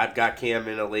not. I've got Cam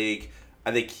in a league.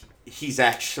 I think he's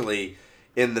actually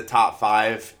in the top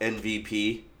 5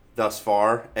 MVP thus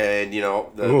far. And, the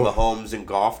Mahomes and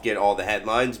Goff get all the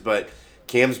headlines. But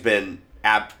Cam's been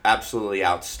absolutely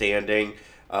outstanding.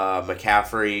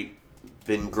 McCaffrey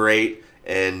been great.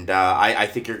 And I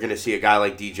think you're going to see a guy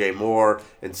like DJ Moore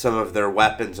and some of their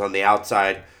weapons on the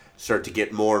outside start to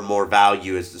get more and more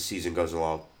value as the season goes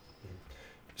along.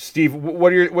 Steve,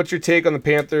 what's your take on the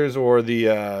Panthers or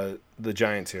the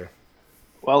Giants here?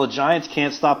 Well, the Giants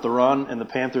can't stop the run, and the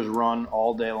Panthers run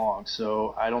all day long.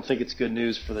 So I don't think it's good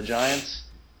news for the Giants.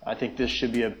 I think this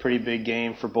should be a pretty big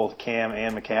game for both Cam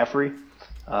and McCaffrey.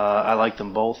 I like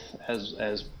them both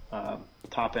as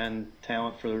top-end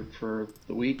talent for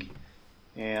the week.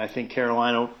 And I think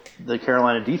the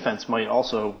Carolina defense might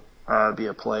also be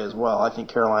a play as well. I think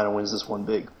Carolina wins this one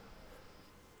big.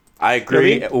 I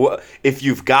agree. If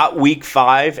you've got week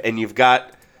 5 and you've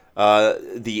got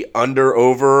the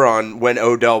under-over on when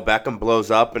Odell Beckham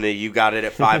blows up and you got it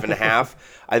at 5.5,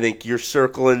 I think you're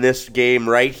circling this game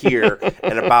right here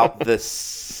at about the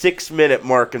 6-minute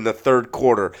mark in the third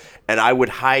quarter, and I would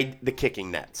hide the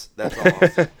kicking nets. That's all I'll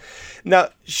say. Now,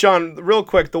 Sean, real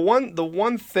quick, the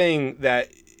one thing that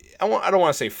I don't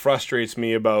want to say frustrates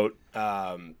me about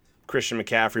Christian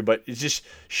McCaffrey, but it just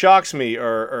shocks me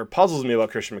or puzzles me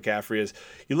about Christian McCaffrey is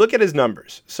you look at his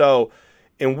numbers. So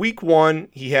in week 1,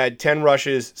 he had 10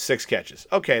 rushes, 6 catches.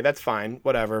 Okay, that's fine,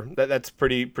 whatever. That's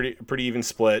pretty even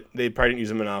split. They probably didn't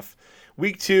use him enough.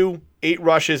 Week 2, 8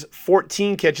 rushes,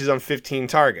 14 catches on 15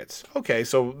 targets. Okay,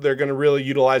 so they're going to really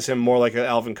utilize him more like an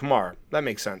Alvin Kamara. That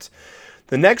makes sense.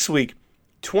 The next week,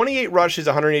 28 rushes,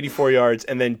 184 yards,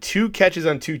 and then 2 catches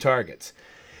on 2 targets.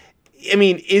 I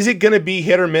mean, is it going to be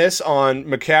hit or miss on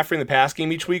McCaffrey in the pass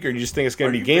game each week, or do you just think it's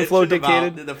going to be game flow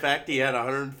dictated? The fact he had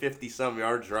 150-some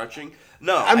yards rushing?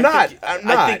 No, I'm not.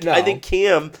 I think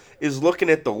Cam is looking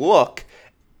at the look,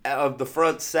 of the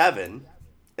front seven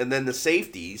and then the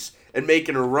safeties and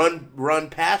making a run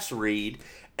pass read.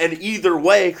 And either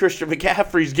way, Christian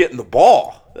McCaffrey's getting the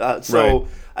ball. Right.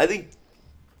 I think,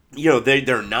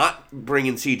 they're not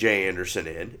bringing C.J. Anderson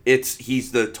in.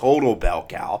 He's the total bell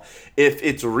cow. If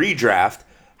it's a redraft,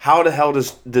 how the hell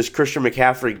does Christian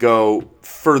McCaffrey go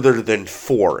further than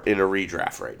 4 in a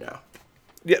redraft right now?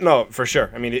 Yeah, no, for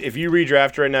sure. I mean, if you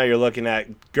redraft right now, you're looking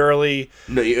at Gurley.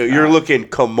 No, you're looking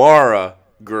Kamara,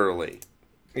 Gurley.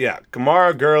 Yeah,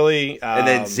 Kamara, Gurley. And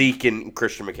then Zeke and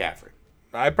Christian McCaffrey.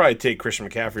 I'd probably take Christian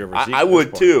McCaffrey over Zeke. I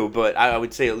would too, but I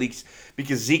would say at least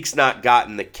because Zeke's not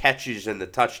gotten the catches and the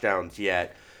touchdowns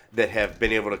yet that have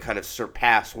been able to kind of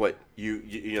surpass what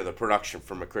the production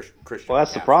from a Christian. Well,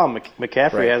 that's McCaffrey. the problem.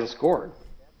 McCaffrey hasn't scored.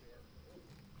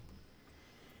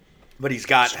 But he's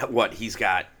got what? He's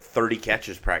got 30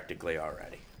 catches practically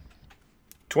already.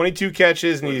 22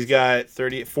 catches, and he's got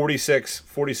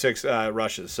 46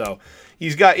 rushes. So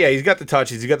he's got the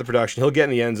touches, he's got the production. He'll get in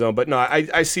the end zone. But no,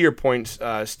 I see your point,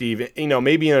 Steve.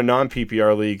 Maybe in a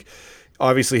non-PPR league,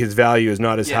 obviously his value is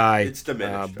not as high. It's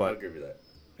diminished. But I'll give you that.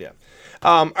 Yeah.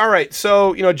 All right.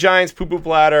 So Giants poo-poo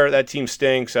platter. That team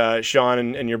stinks.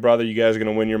 Sean and your brother, you guys are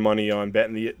going to win your money on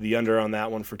betting the under on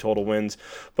that one for total wins.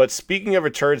 But speaking of a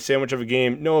turd sandwich of a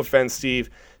game, no offense, Steve.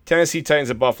 Tennessee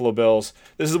Titans at Buffalo Bills.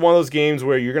 This is one of those games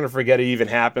where you're going to forget it even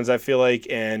happens, I feel like,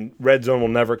 and Red Zone will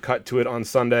never cut to it on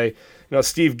Sunday.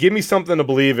 Steve, give me something to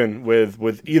believe in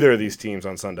with either of these teams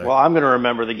on Sunday. Well, I'm going to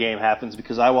remember the game happens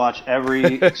because I watch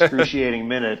every excruciating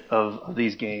minute of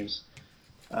these games.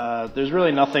 There's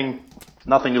really nothing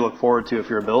to look forward to if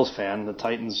you're a Bills fan. The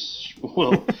Titans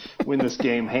will win this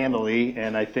game handily,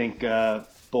 and I think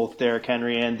both Derrick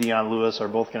Henry and Deion Lewis are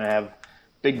both going to have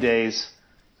big days.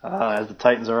 As the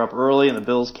Titans are up early and the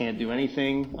Bills can't do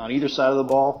anything on either side of the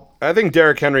ball. I think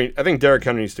Derrick Henry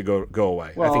needs to go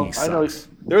away. Well, I think he sucks.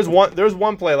 There was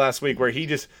one play last week where he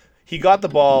got the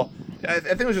ball. I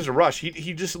think it was just a rush.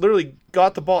 He just literally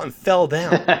got the ball and fell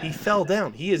down. He fell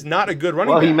down. He is not a good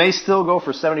running back. Well, he may still go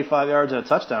for 75 yards and a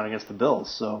touchdown against the Bills.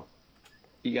 So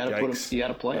you got to put him. You got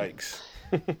to play him.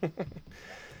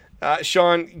 Yikes.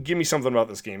 Sean, give me something about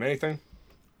this game. Anything?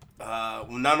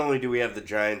 Not only do we have the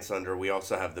Giants under, we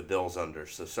also have the Bills under.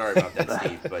 So sorry about that,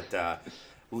 Steve. But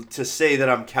to say that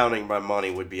I'm counting my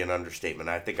money would be an understatement.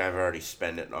 I think I've already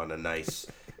spent it on a nice,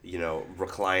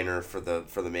 recliner for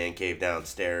the man cave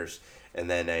downstairs, and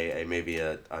then maybe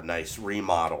a nice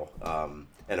remodel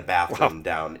and a bathroom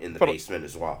down in the basement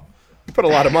as well. You put a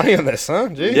lot of money on this, huh?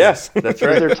 Jeez. Yes, that's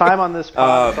right. Is there time on this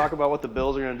pod to talk about what the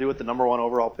Bills are going to do with the number 1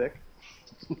 overall pick?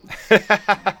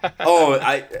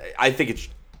 I think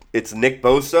it's Nick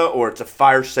Bosa, or it's a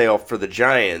fire sale for the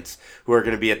Giants, who are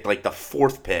going to be at like the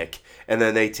 4th pick, and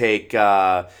then they take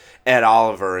Ed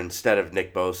Oliver instead of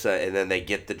Nick Bosa, and then they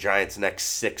get the Giants' next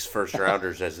 6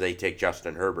 first-rounders as they take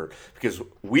Justin Herbert. Because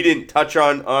we didn't touch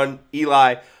on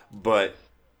Eli, but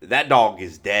that dog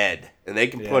is dead, and they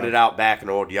can put it out back in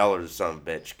Old Yeller, son of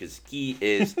a bitch, because he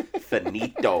is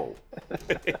finito.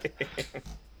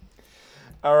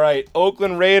 All right,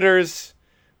 Oakland Raiders.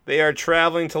 They are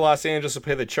traveling to Los Angeles to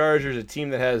play the Chargers, a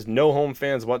team that has no home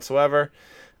fans whatsoever.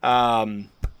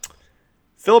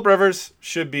 Phillip Rivers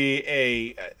should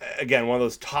be one of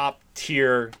those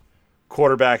top-tier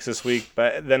quarterbacks this week.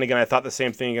 But then again, I thought the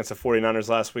same thing against the 49ers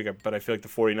last week, but I feel like the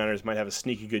 49ers might have a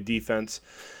sneaky good defense.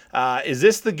 Is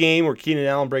this the game where Keenan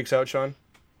Allen breaks out, Sean?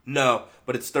 No,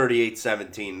 but it's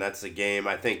 38-17. That's the game.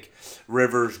 I think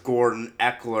Rivers, Gordon,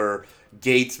 Eckler,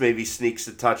 Gates maybe sneaks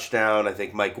a touchdown. I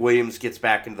think Mike Williams gets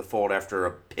back into the fold after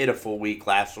a pitiful week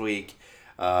last week.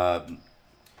 The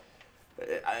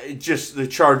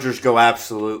Chargers go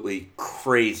absolutely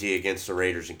crazy against the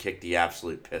Raiders and kick the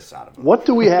absolute piss out of them. What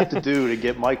do we have to do to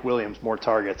get Mike Williams more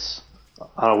targets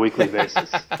on a weekly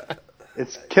basis?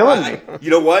 It's killing me. You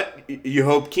know what? You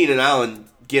hope Keenan Allen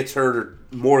gets hurt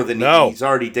more than he's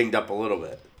already dinged up a little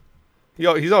bit.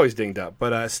 He's always dinged up.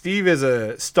 But Steve is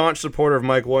a staunch supporter of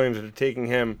Mike Williams after taking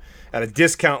him at a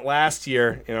discount last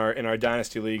year in our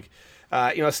Dynasty League.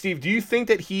 Steve, do you think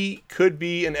that he could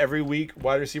be an every week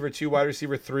wide receiver 2, wide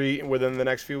receiver 3 within the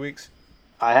next few weeks?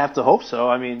 I have to hope so.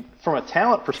 I mean, from a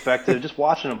talent perspective, just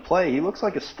watching him play, he looks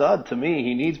like a stud to me.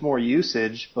 He needs more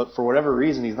usage, but for whatever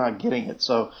reason, he's not getting it.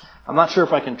 So I'm not sure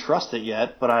if I can trust it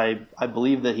yet, but I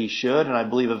believe that he should, and I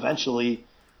believe eventually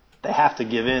they have to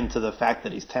give in to the fact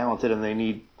that he's talented and they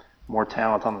need more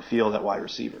talent on the field at wide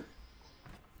receiver.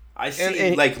 I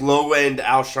see low-end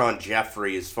Alshon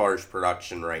Jeffrey as far as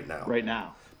production right now. Right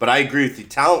now. But I agree with you.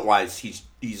 Talent-wise,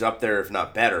 he's up there, if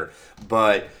not better.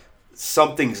 But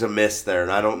something's amiss there,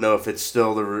 and I don't know if it's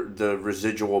still the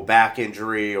residual back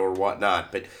injury or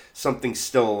whatnot, but something's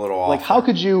still a little off. Like, how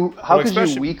could you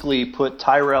weekly put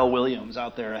Tyrell Williams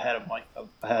out there ahead of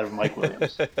Mike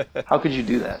Williams? How could you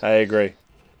do that? I agree,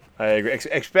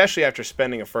 especially after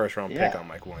spending a first-round pick on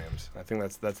Mike Williams. I think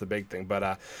that's the big thing.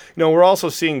 But we're also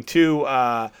seeing too.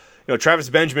 Travis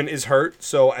Benjamin is hurt,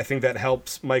 so I think that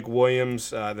helps Mike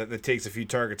Williams. That takes a few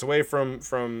targets away from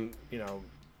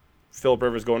Phillip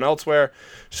Rivers going elsewhere.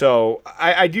 So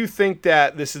I do think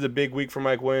that this is a big week for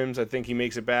Mike Williams. I think he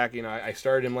makes it back. I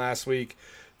started him last week.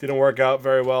 Didn't work out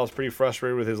very well. I was pretty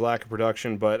frustrated with his lack of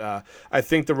production. But I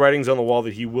think the writing's on the wall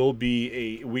that he will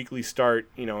be a weekly start,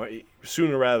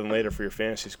 sooner rather than later for your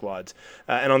fantasy squads.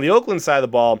 And on the Oakland side of the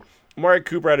ball, Amari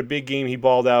Cooper had a big game. He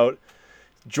balled out.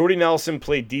 Jordy Nelson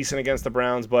played decent against the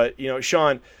Browns. But,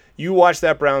 Sean, you watched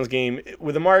that Browns game.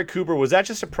 With Amari Cooper, was that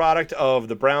just a product of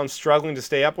the Browns struggling to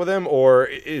stay up with him, or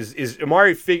is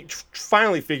Amari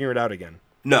finally figuring it out again?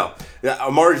 No.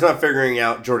 Amari's not figuring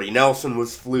out. Jordy Nelson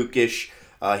was flukish.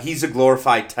 He's a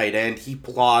glorified tight end. He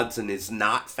plods and is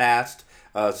not fast.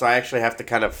 So I actually have to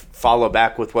kind of follow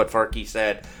back with what Farkey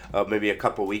said maybe a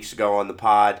couple weeks ago on the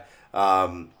pod.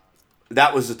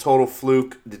 That was a total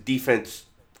fluke. The defense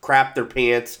crapped their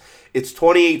pants. It's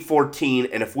 28-14,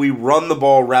 and if we run the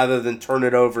ball rather than turn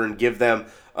it over and give them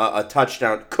a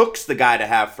touchdown, Cook's the guy to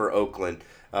have for Oakland.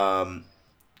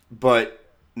 But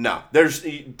no,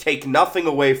 take nothing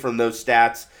away from those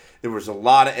stats. There was a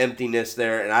lot of emptiness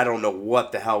there, and I don't know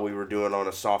what the hell we were doing on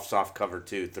a soft cover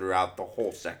two throughout the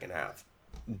whole second half.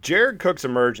 Jared Cook's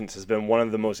emergence has been one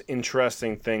of the most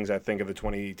interesting things, I think, of the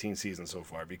 2018 season so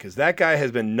far, because that guy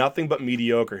has been nothing but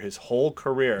mediocre his whole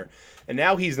career, and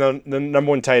now he's the number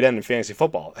one tight end in fantasy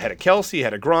football. Ahead of Kelsey,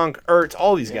 ahead of Gronk, Ertz,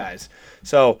 all these guys.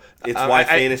 So it's why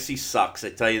fantasy sucks. I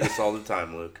tell you this all the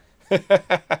time, Luke.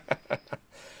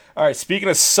 All right, speaking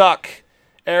of suck,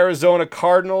 Arizona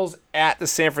Cardinals at the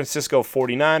San Francisco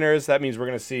 49ers. That means we're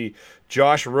going to see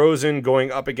Josh Rosen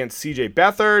going up against C.J.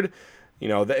 Beathard.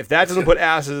 If that doesn't put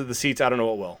asses in the seats, I don't know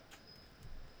what will.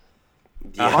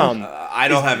 Yeah, I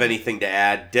don't have anything to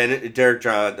add. David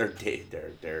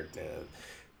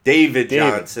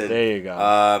Johnson. There you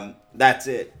go. That's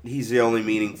it. He's the only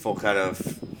meaningful kind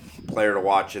of player to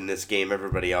watch in this game.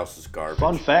 Everybody else is garbage.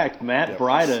 Fun fact, Matt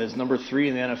Breida is number 3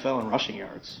 in the NFL in rushing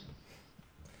yards.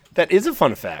 That is a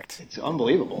fun fact. It's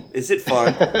unbelievable. Is it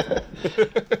fun?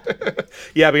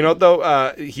 Yeah, but you know what,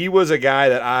 though? He was a guy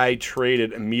that I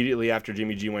traded immediately after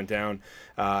Jimmy G went down.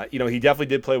 He definitely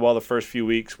did play well the first few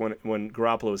weeks when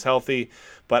Garoppolo was healthy,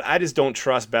 but I just don't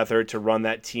trust Beathard to run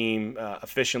that team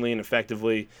efficiently and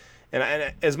effectively.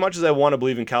 And as much as I want to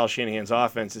believe in Kyle Shanahan's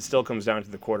offense, it still comes down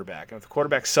to the quarterback. And if the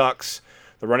quarterback sucks,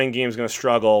 the running game is going to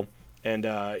struggle. And,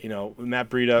 Matt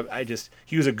Breida,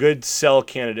 he was a good sell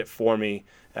candidate for me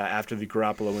after the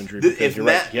Garoppolo injury. If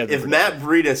Matt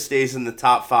Breida stays in the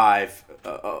top 5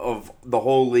 of the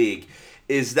whole league,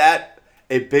 is that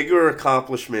a bigger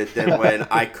accomplishment than when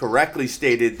I correctly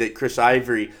stated that Chris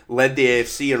Ivory led the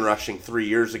AFC in rushing 3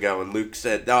 years ago, and Luke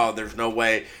said, "No, there's no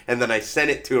way," and then I sent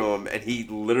it to him, and he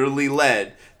literally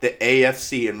led the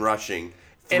AFC in rushing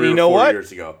 3 or 4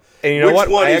 years ago. And you know Which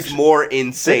one is more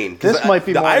insane? This might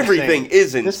be the more Ivory insane. thing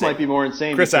is insane. This might be more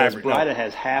insane Chris because Ivory, Breida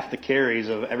has half the carries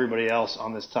of everybody else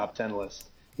on this top 10 list.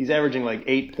 He's averaging like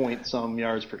 8-point-some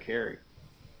yards per carry.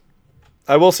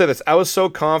 I will say this. I was so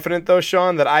confident, though,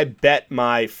 Sean, that I bet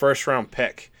my first-round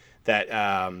pick that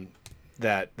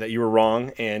you were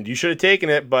wrong, and you should have taken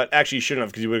it, but actually you shouldn't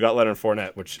have because you would have got Leonard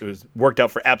Fournette, which worked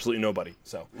out for absolutely nobody.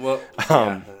 So,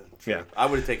 yeah. I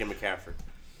would have taken McCaffrey.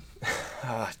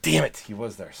 Damn it, he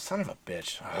was there. Son of a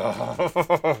bitch.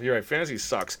 Oh, you're right, fantasy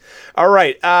sucks. All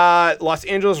right, Los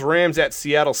Angeles Rams at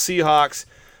Seattle Seahawks.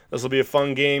 This will be a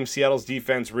fun game. Seattle's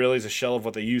defense really is a shell of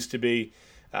what they used to be,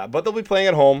 but they'll be playing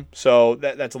at home, so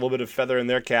that's a little bit of feather in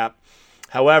their cap.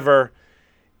 However,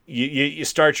 you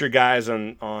start your guys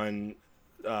on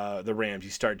the Rams.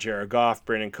 You start Jared Goff,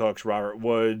 Brandon Cooks, Robert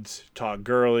Woods, Todd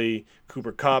Gurley,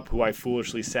 Cooper Kupp, who I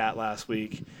foolishly sat last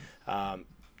week.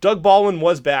 Doug Baldwin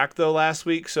was back, though, last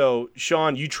week. So,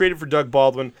 Sean, you traded for Doug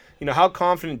Baldwin. How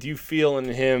confident do you feel in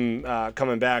him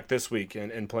coming back this week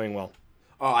and playing well?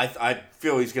 Oh, I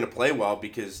feel he's going to play well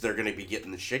because they're going to be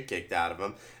getting the shit kicked out of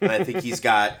him. And I think he's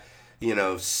got,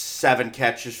 7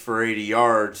 catches for 80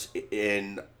 yards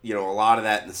and, a lot of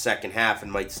that in the second half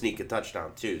and might sneak a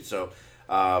touchdown too. So,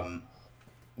 my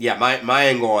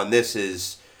angle on this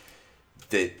is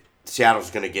that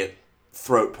Seattle's going to get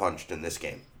throat punched in this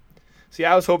game. See,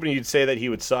 I was hoping you'd say that he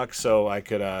would suck so I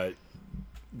could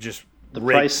just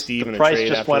rake Steve in a trade. The price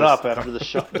just went up after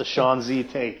the Sean Z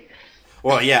take.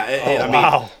 Well, yeah. Oh,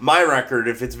 I mean, my record,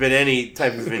 if it's been any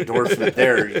type of endorsement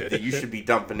there, you should be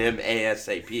dumping him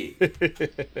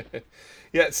ASAP.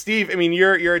 Yeah, Steve. I mean,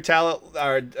 you're a talent,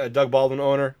 a Doug Baldwin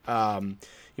owner.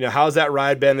 How's that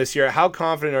ride been this year? How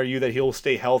confident are you that he'll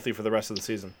stay healthy for the rest of the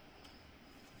season?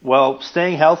 Well,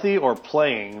 staying healthy or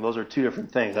playing, those are two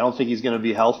different things. I don't think he's going to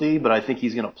be healthy, but I think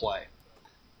he's going to play.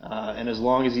 And as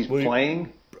long as he's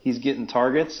playing, he's getting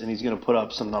targets and he's going to put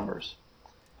up some numbers.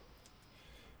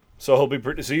 So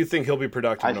So you think he'll be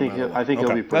productive? I think he'll be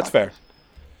productive. That's fair.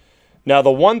 Now,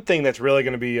 the one thing that's really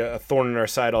going to be a thorn in our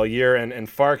side all year, and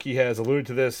Farkey has alluded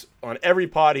to this on every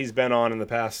pod he's been on in the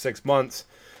past 6 months,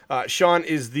 Sean,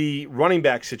 is the running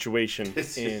back situation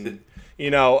in.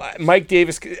 Mike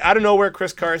Davis, out of nowhere,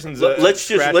 Chris Carson's. Let's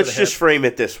just frame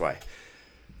it this way.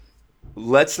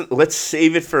 Let's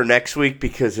save it for next week,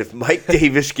 because if Mike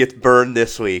Davis gets burned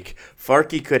this week,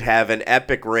 Farkey could have an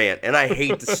epic rant, and I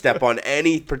hate to step on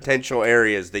any potential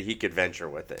areas that he could venture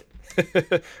with it.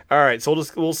 All right, so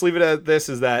we'll just leave it at this: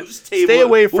 is that stay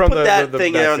away from put that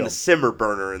thing on the simmer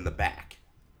burner in the back.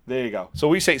 There you go. So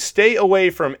we say stay away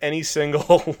from any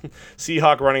single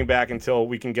Seahawk running back until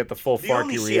we can get the full Farkey reaction.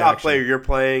 The only Seahawk player you're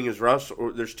playing is Russell.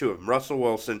 Or there's two of them, Russell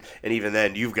Wilson, and even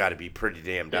then you've got to be pretty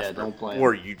damn desperate, don't play him.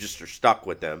 Or you just are stuck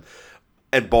with them.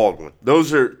 And Baldwin.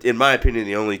 Those are, in my opinion,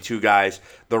 the only two guys.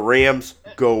 The Rams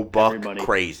go buck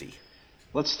crazy.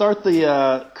 Let's start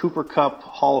the Cooper Kupp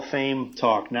Hall of Fame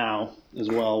talk now as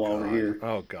well while we're here.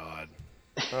 Oh God.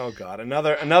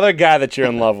 Another guy that you're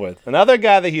in love with. Another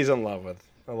guy that he's in love with.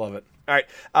 I love it. All right.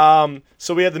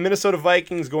 So we have the Minnesota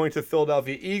Vikings going to the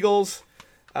Philadelphia Eagles.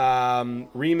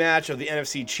 Rematch of the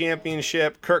NFC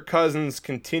Championship. Kirk Cousins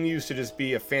continues to just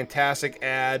be a fantastic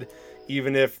ad,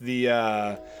 even if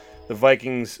the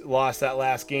Vikings lost that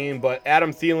last game. But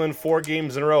Adam Thielen, 4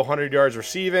 games in a row, 100 yards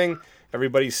receiving.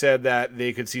 Everybody said that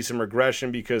they could see some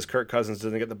regression because Kirk Cousins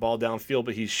doesn't get the ball downfield,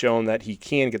 but he's shown that he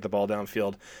can get the ball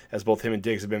downfield, as both him and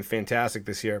Diggs have been fantastic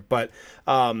this year. But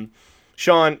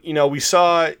Sean, we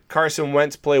saw Carson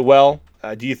Wentz play well.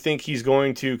 Do you think he's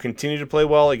going to continue to play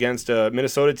well against a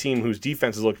Minnesota team whose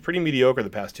defense has looked pretty mediocre the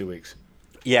past 2 weeks?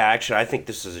 Yeah, actually, I think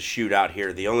this is a shootout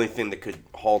here. The only thing that could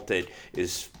halt it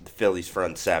is the Phillies'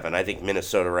 front seven. I think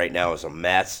Minnesota right now is a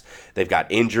mess. They've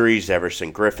got injuries.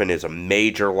 Everson Griffin is a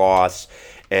major loss.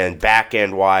 And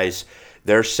back-end-wise,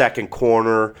 their second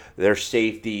corner, their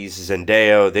safeties,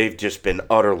 Zendeo, they've just been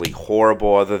utterly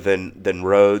horrible other than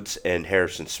Rhodes and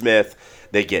Harrison Smith.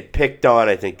 They get picked on.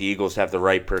 I think the Eagles have the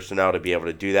right personnel to be able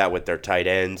to do that with their tight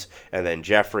ends. And then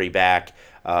Jeffrey back.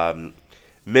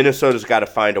 Minnesota's got to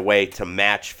find a way to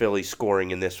match Philly scoring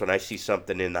in this one. I see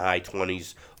something in the high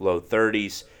 20s, low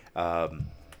 30s. And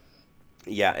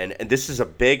this is a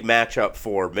big matchup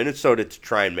for Minnesota to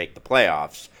try and make the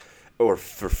playoffs. Or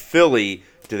for Philly,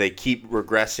 do they keep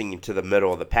regressing into the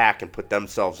middle of the pack and put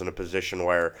themselves in a position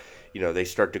where, they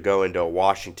start to go into a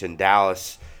Washington,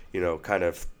 Dallas, kind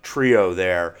of trio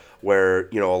there where,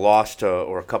 a loss to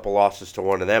or a couple losses to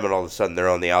one of them, and all of a sudden they're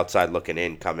on the outside looking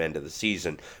in come into the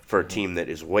season for a team that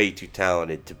is way too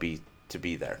talented to be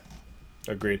there.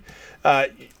 Agreed.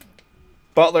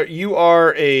 Butler,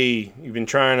 you've been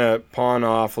trying to pawn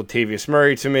off Latavius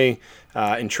Murray to me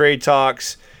in trade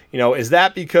talks. Is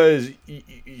that because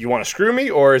you want to screw me,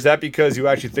 or is that because you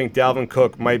actually think Dalvin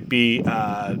Cook might be,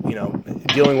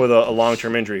 dealing with a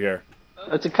long-term injury here?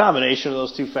 It's a combination of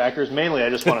those two factors. Mainly, I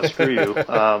just want to screw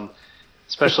you,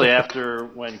 especially after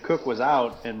when Cook was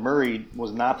out and Murray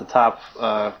was not the top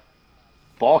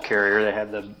ball carrier. They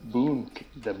had the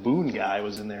Boone guy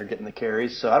was in there getting the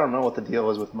carries. So I don't know what the deal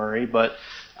is with Murray, but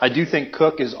I do think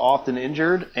Cook is often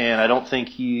injured, and I don't think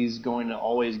he's going to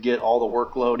always get all the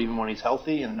workload even when he's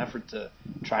healthy in an effort to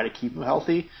try to keep him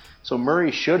healthy. So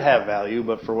Murray should have value,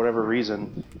 but for whatever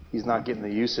reason, he's not getting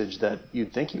the usage that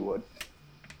you'd think he would.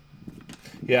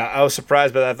 Yeah, I was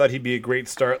surprised by that. I thought he'd be a great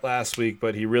start last week,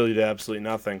 but he really did absolutely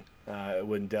nothing.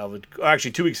 When Dalvin,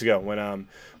 actually 2 weeks ago, when that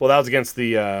was against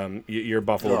the your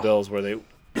Buffalo Bills, where the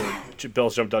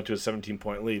Bills jumped out to a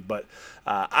 17-point lead. But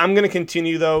I'm going to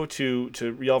continue though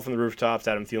to yell from the rooftops.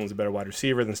 Adam Thielen's a better wide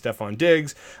receiver than Stephon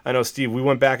Diggs. I know, Steve, we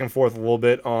went back and forth a little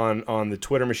bit on the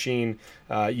Twitter machine.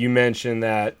 You mentioned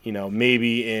that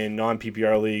maybe in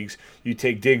non-PPR leagues you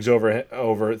take Diggs over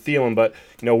Thielen, but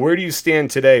where do you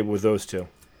stand today with those two?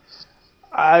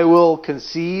 I will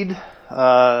concede.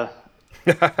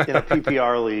 In a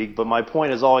PPR league, but my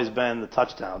point has always been the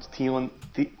touchdowns. Thielen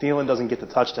doesn't get the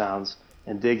touchdowns,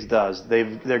 and Diggs does. They're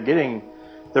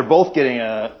both getting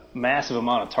a massive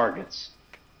amount of targets.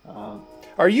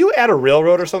 Are you at a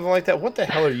railroad or something like that? What the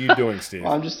hell are you doing, Steve?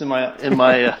 Well, I'm just in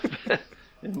my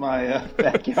in my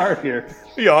backyard here.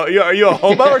 Are you a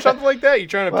hobo or something like that? You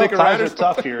trying to pick a ride? Times are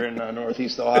tough here in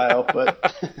Northeast Ohio,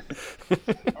 but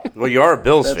well, you are a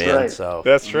Bills That's fan, right. so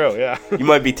That's true. Yeah. you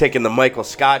might be taking the Michael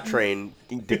Scott train,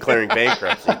 declaring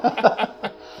bankruptcy.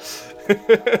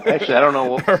 Actually, I don't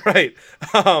know. All right.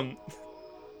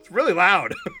 It's really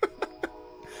loud.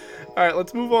 All right,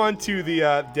 let's move on to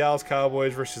the Dallas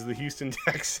Cowboys versus the Houston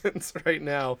Texans right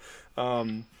now.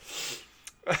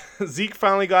 Zeke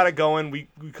finally got it going. We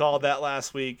called that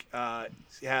last week.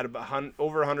 He had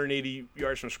over 180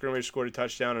 yards from scrimmage, scored a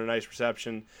touchdown and a nice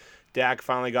reception. Dak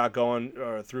finally got going,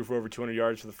 threw for over 200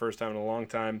 yards for the first time in a long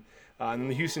time. And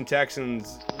the Houston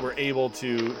Texans were able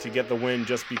to get the win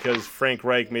just because Frank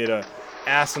Reich made a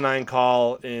asinine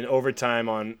call in overtime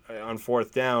on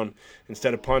fourth down.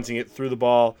 Instead of punting it, threw the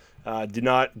ball, did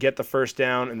not get the first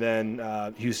down, and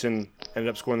then Houston ended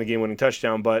up scoring the game-winning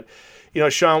touchdown. But,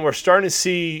 Sean, we're starting to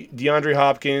see DeAndre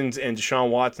Hopkins and Deshaun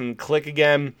Watson click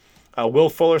again. Will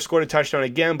Fuller scored a touchdown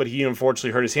again, but he unfortunately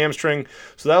hurt his hamstring.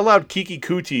 So that allowed Kiki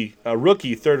Kuti, a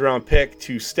rookie third-round pick,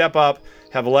 to step up,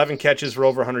 have 11 catches for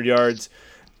over 100 yards.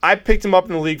 I picked him up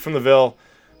in the league from the Ville.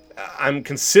 I'm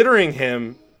considering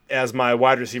him as my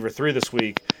wide receiver 3 this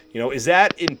week. Is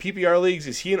that in PPR leagues?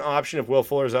 Is he an option if Will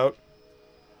Fuller's out?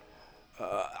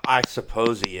 I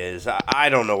suppose he is. I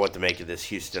don't know what to make of this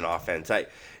Houston offense.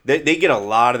 They get a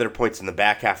lot of their points in the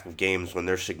back half of games when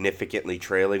they're significantly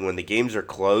trailing. When the games are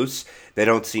close, they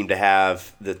don't seem to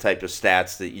have the type of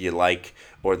stats that you like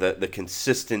or the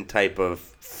consistent type of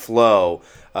flow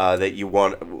that you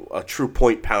want a true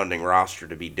point-pounding roster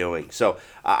to be doing. So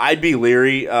I'd be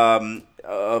leery of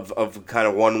kind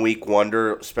of one-week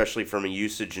wonder, especially from a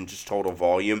usage and just total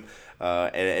volume.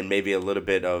 And maybe a little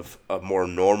bit of more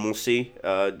normalcy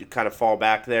to kind of fall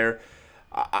back there.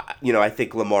 I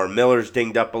think Lamar Miller's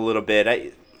dinged up a little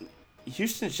bit.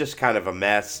 Houston's just kind of a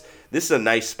mess. This is a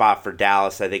nice spot for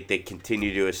Dallas. I think they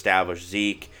continue to establish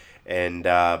Zeke, and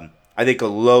I think a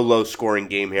low scoring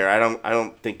game here. I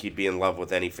don't think you'd be in love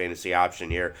with any fantasy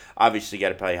option here. Obviously, you got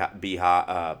to play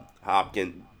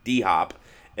D-Hop,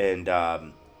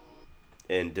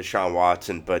 and Deshaun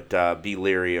Watson, but be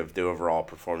leery of the overall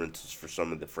performances for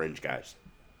some of the fringe guys.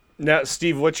 Now,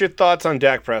 Steve, what's your thoughts on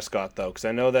Dak Prescott, though? Because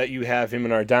I know that you have him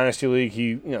in our Dynasty League.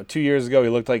 He, 2 years ago, he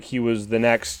looked like he was the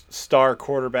next star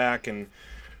quarterback, and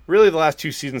really the last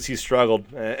 2 seasons he's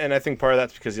struggled. And I think part of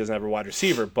that's because he doesn't have a wide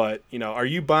receiver. But, are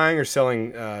you buying or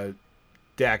selling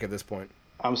Dak at this point?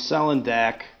 I'm selling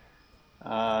Dak.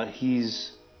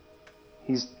 He's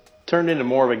turned into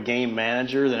more of a game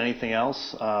manager than anything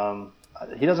else.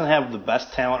 He doesn't have the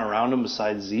best talent around him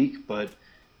besides Zeke, but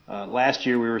last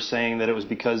year we were saying that it was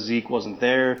because Zeke wasn't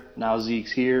there. Now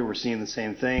Zeke's here. We're seeing the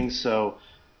same thing. So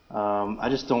I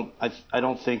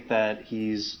don't think that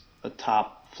he's a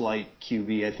top flight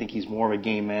QB. I think he's more of a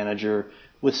game manager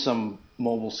with some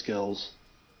mobile skills.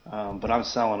 But I'm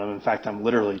selling him. In fact, I'm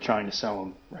literally trying to sell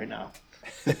him right now.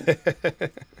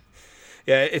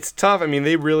 Yeah, it's tough. I mean,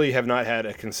 they really have not had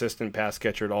a consistent pass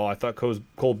catcher at all. I thought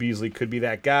Cole Beasley could be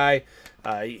that guy.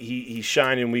 He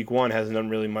shined in week 1, hasn't done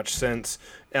really much since.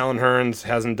 Allen Hurns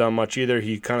hasn't done much either.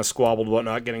 He kind of squabbled about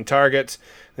not getting targets.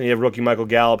 Then you have rookie Michael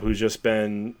Gallup, who's just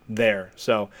been there.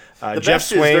 So the Jeff best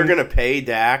Swain, is they're going to pay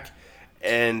Dak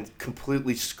and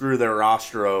completely screw their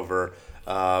roster over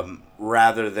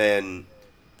rather than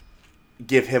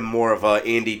give him more of a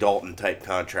Andy Dalton type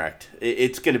contract.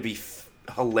 It's going to be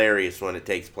hilarious when it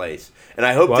takes place, and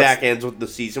I hope Dak ends with the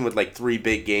season with like 3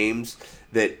 big games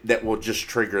that will just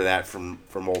trigger that from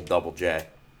old Double J.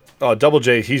 Oh, Double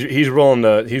J, he's willing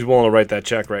to write that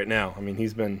check right now. I mean,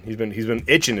 he's been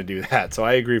itching to do that. So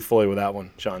I agree fully with that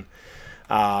one, Sean.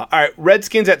 All right,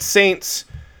 Redskins at Saints.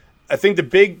 I think the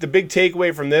big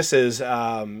takeaway from this is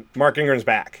Mark Ingram's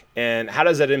back, and how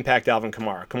does that impact Alvin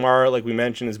Kamara? Kamara, like we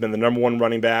mentioned, has been the number 1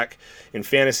 running back in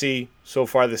fantasy so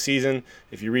far this season.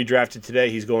 If you redrafted today,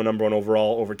 he's going number 1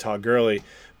 overall over Todd Gurley.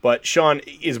 But Sean,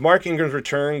 is Mark Ingram's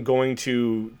return going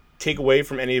to take away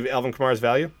from any of Alvin Kamara's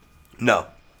value? No.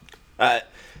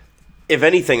 If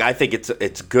anything, I think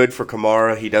it's good for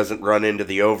Kamara. He doesn't run into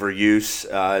the overuse.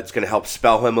 It's going to help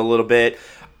spell him a little bit.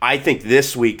 I think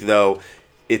this week, though,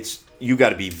 you got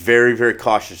to be very, very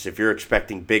cautious if you're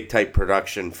expecting big type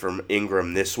production from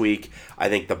Ingram this week. I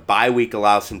think the bye week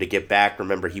allows him to get back.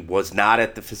 Remember, he was not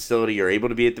at the facility or able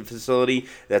to be at the facility.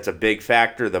 That's a big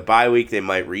factor. The bye week, they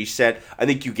might reset. I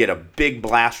think you get a big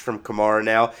blast from Kamara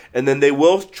now, and then they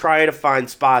will try to find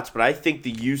spots, but I think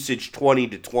the usage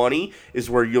 20-20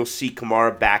 is where you'll see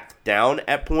Kamara back down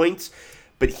at points.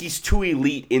 But he's too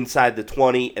elite inside the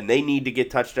 20, and they need to get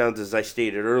touchdowns, as I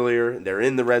stated earlier. They're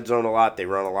in the red zone a lot. They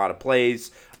run a lot of plays.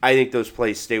 I think those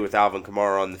plays stay with Alvin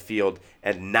Kamara on the field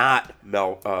and not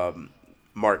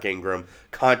Mark Ingram,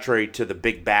 contrary to the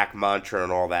big back mantra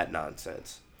and all that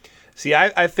nonsense. See,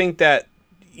 I think that,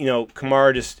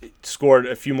 Kamara just scored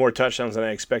a few more touchdowns than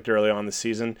I expected early on this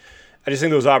season. I just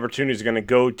think those opportunities are going to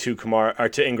go to Kamara or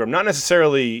to Ingram. Not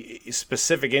necessarily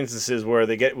specific instances where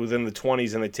they get within the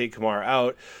 20s and they take Kamara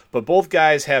out, but both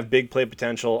guys have big play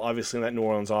potential, obviously, in that New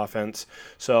Orleans offense.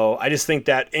 So I just think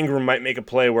that Ingram might make a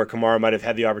play where Kamara might have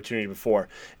had the opportunity before.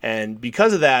 And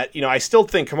because of that, I still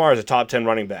think Kamara is a top 10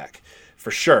 running back. For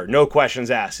sure, no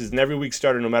questions asked. He's an every week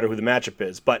starter no matter who the matchup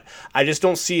is. But I just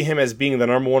don't see him as being the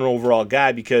number one overall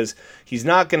guy because he's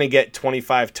not going to get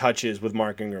 25 touches with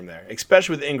Mark Ingram there,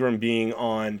 especially with Ingram being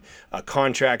on a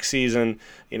contract season.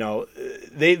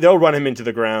 They'll run him into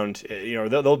the ground.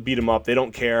 They'll beat him up. They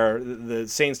don't care. The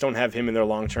Saints don't have him in their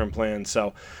long-term plan.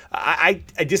 So I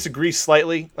disagree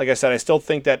slightly. Like I said, I still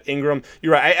think that Ingram,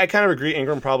 you're right. I kind of agree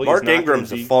Ingram probably Mark is not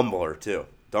Ingram's a fumbler, too.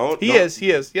 He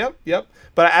is. Yep.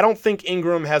 But I don't think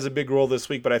Ingram has a big role this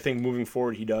week, but I think moving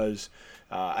forward he does.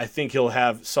 I think he'll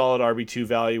have solid RB2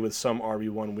 value with some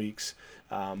RB1 weeks.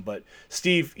 But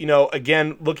Steve,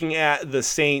 again, looking at the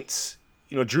Saints,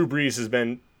 Drew Brees has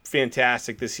been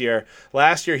fantastic this year.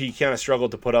 Last year he kind of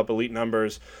struggled to put up elite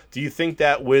numbers. Do you think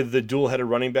that with the dual-headed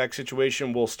running back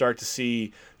situation we'll start to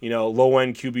see,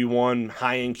 low-end QB1,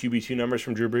 high-end QB2 numbers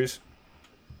from Drew Brees?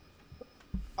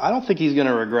 I don't think he's going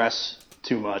to regress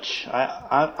too much.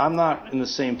 I'm not in the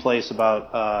same place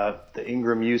about the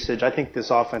Ingram usage. I think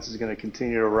this offense is going to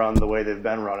continue to run the way they've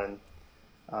been running.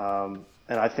 And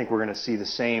I think we're going to see the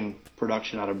same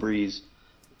production out of Breeze.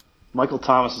 Michael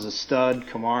Thomas is a stud.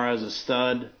 Kamara is a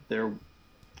stud. They're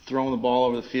throwing the ball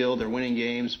over the field. They're winning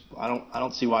games. I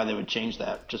don't see why they would change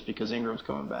that just because Ingram's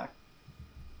coming back.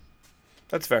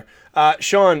 That's fair.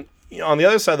 Sean, on the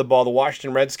other side of the ball, the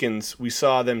Washington Redskins, we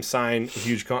saw them sign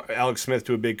Alex Smith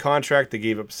to a big contract. They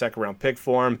gave up a second-round pick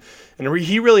for him. And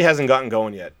he really hasn't gotten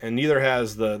going yet. And neither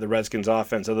has the Redskins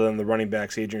offense other than the running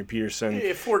backs, Adrian Peterson. He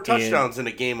had 4 touchdowns in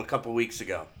a game a couple weeks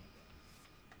ago.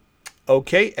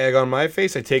 Okay, egg on my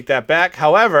face. I take that back.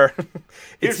 However,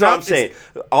 here's what I'm saying.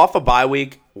 Off a bye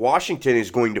week, Washington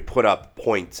is going to put up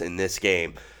points in this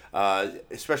game.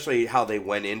 Especially how they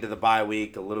went into the bye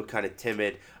week, a little kind of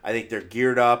timid. I think they're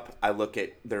geared up. I look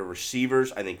at their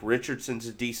receivers. I think Richardson's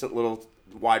a decent little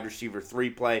wide receiver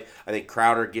 3 play. I think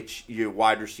Crowder gets you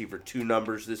wide receiver 2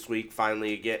 numbers this week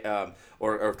finally again,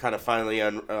 or kind of finally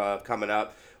coming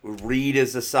up. Reed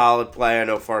is a solid play. I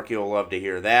know Farkey will love to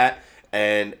hear that.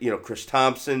 And, Chris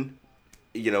Thompson,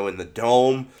 in the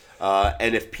dome.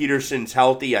 And if Peterson's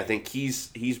healthy, I think he's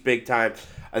big time.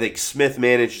 I think Smith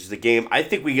manages the game. I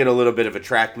think we get a little bit of a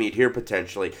track meet here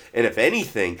potentially. And if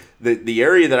anything, the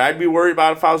area that I'd be worried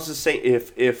about if I was the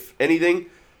Saints, if anything,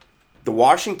 the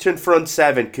Washington front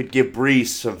 7 could give Brees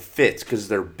some fits because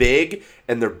they're big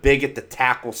and they're big at the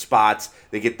tackle spots.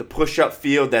 They get the push-up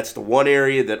field. That's the one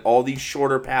area that all these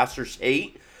shorter passers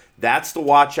hate. That's the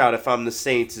watch out if I'm the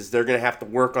Saints, is they're going to have to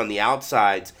work on the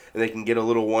outsides and they can get a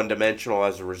little one-dimensional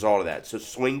as a result of that. So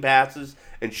swing passes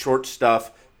and short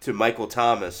stuff to Michael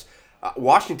Thomas.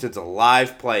 Washington's a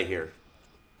live play here.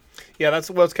 Yeah, that's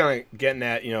what I was kind of getting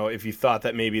at. If you thought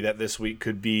that maybe that this week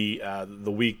could be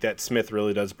the week that Smith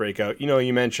really does break out.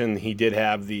 You mentioned he did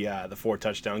have the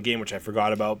 4-touchdown game, which I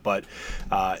forgot about, but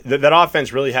that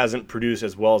offense really hasn't produced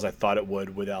as well as I thought it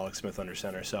would with Alex Smith under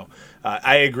center. So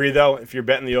I agree, though. If you're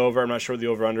betting the over, I'm not sure what the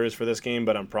over-under is for this game,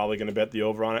 but I'm probably going to bet the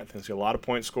over on it. I think there's a lot of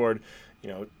points scored.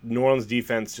 New Orleans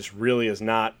defense just really is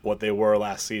not what they were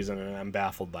last season, and I'm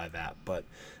baffled by that. But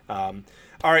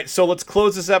all right, so let's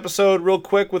close this episode real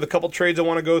quick with a couple trades I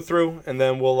want to go through, and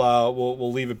then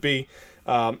we'll leave it be.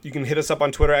 You can hit us up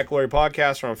on Twitter at Glory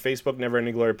Podcast or on Facebook, Never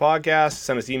Ending Glory Podcast.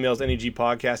 Send us emails,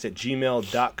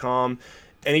 negpodcast@gmail.com.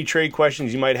 Any trade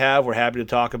questions you might have, we're happy to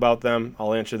talk about them.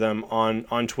 I'll answer them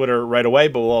on Twitter right away,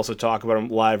 but we'll also talk about them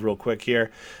live real quick here.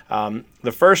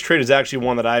 The first trade is actually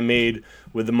one that I made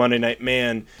with the Monday Night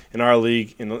Man in our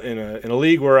league, in a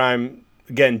league where I'm,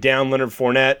 again, down Leonard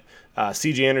Fournette.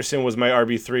 C.J. Anderson was my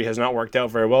RB3, has not worked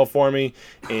out very well for me,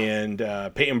 and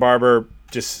Peyton Barber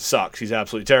just sucks. He's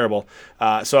absolutely terrible.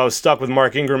 So I was stuck with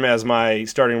Mark Ingram as my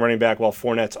starting running back while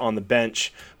Fournette's on the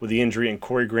bench with the injury, and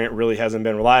Corey Grant really hasn't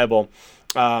been reliable.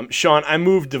 Sean, I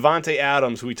moved Devontae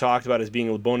Adams, who we talked about as being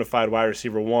a bona fide wide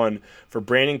receiver 1, for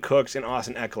Brandon Cooks and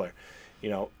Austin Eckler.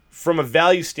 From a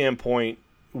value standpoint,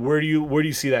 where do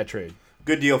you see that trade?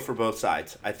 good deal for both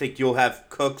sides. I think you'll have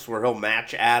Cooks where he'll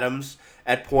match Adams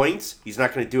at points. He's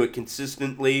not going to do it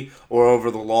consistently or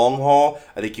over the long haul.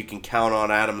 I think you can count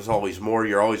on Adams always more.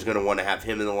 You're always going to want to have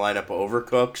him in the lineup over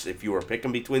Cooks if you were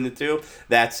picking between the two.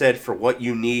 That said, for what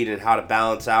you need and how to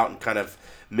balance out and kind of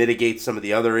mitigate some of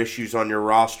the other issues on your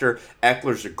roster,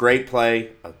 Eckler's a great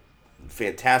play, a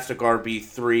fantastic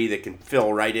RB3 that can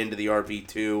fill right into the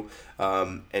RB2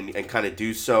 and kind of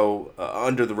do so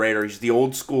under the radar. He's the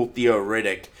old school Theo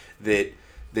Riddick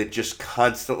that just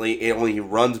constantly, he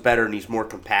runs better and he's more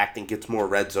compact and gets more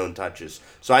red zone touches.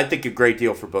 So I think a great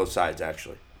deal for both sides,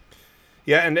 actually.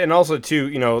 Yeah, and also, too,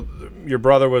 your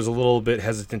brother was a little bit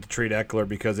hesitant to trade Eckler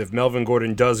because if Melvin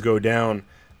Gordon does go down,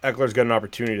 Eckler's got an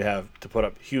opportunity to put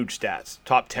up huge stats,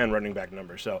 top 10 running back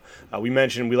numbers. So we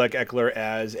mentioned we like Eckler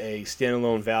as a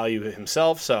standalone value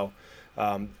himself, so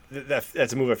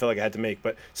that's a move I felt like I had to make.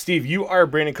 But, Steve, you are a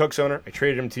Brandon Cooks owner. I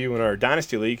traded him to you in our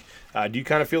Dynasty League. Do you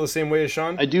kind of feel the same way as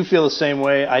Sean? I do feel the same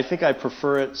way. I think I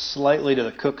prefer it slightly to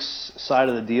the Cooks side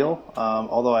of the deal,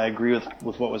 although I agree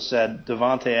with what was said.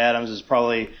 Devontae Adams is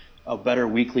probably a better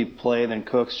weekly play than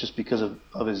Cooks just because of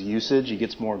his usage. He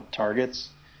gets more targets.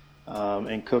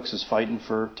 And Cooks is fighting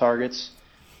for targets.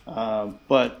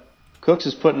 But Cooks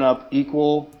is putting up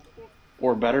equal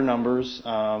or better numbers.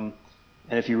 And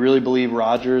if you really believe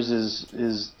Rodgers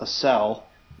is a sell,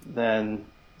 then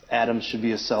Adams should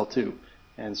be a sell too.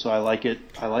 And so I like it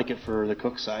for the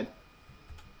Cooks side.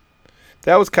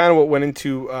 That was kind of what went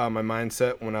into my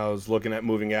mindset when I was looking at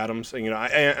moving Adams.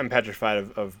 I'm petrified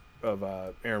of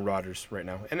Aaron Rodgers right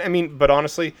now. And I mean, but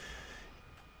honestly,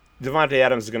 Devontae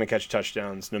Adams is going to catch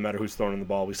touchdowns no matter who's throwing the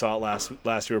ball. We saw it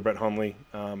last year with Brett Hundley.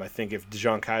 I think if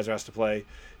DeJon Kaiser has to play,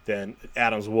 then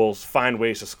Adams will find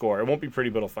ways to score. It won't be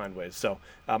pretty, but he'll find ways. So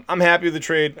I'm happy with the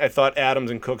trade. I thought Adams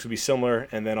and Cooks would be similar,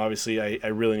 and then obviously I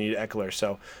really need Eckler.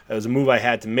 So it was a move I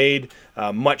had to make,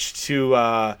 much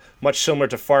similar to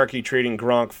Farkey trading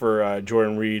Gronk for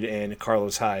Jordan Reed and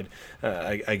Carlos Hyde,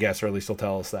 I guess, or at least he'll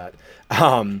tell us that.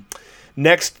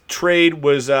 Next trade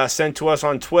was sent to us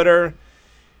on Twitter.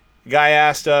 Guy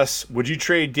asked us, would you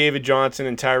trade David Johnson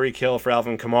and Tyreek Hill for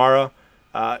Alvin Kamara?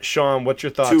 Sean, what's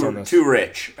your thoughts on this? Too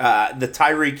rich. The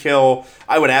Tyreek Hill,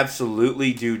 I would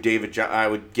absolutely do I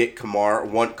would get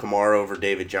want Kamara over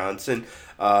David Johnson,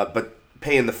 but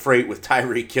paying the freight with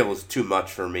Tyreek Hill is too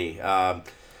much for me.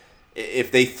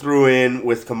 If they threw in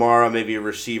with Kamara, maybe a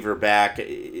receiver back,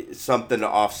 something to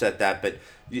offset that, but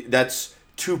that's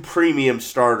two premium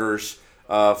starters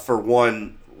for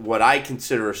one, what I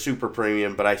consider a super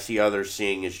premium, but I see others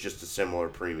seeing as just a similar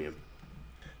premium.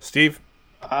 Steve?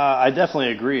 I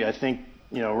definitely agree. I think,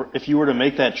 if you were to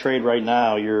make that trade right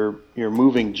now, you're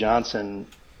moving Johnson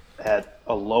at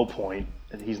a low point,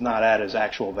 and he's not at his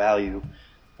actual value.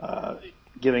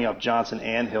 Giving up Johnson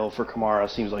and Hill for Kamara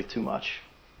seems like too much.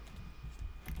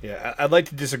 Yeah, I'd like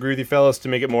to disagree with you fellas to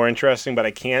make it more interesting, but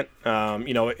I can't.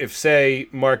 If, say,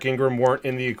 Mark Ingram weren't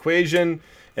in the equation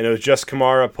and it was just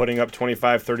Kamara putting up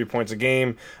 25, 30 points a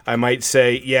game, I might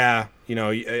say, yeah,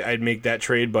 I'd make that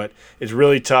trade, but it's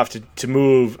really tough to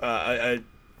move a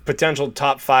potential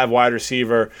top 5 wide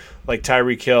receiver like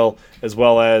Tyreek Hill as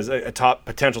well as a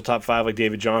potential top 5 like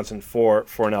David Johnson for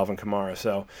an Alvin Kamara.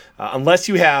 So unless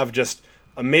you have just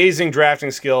amazing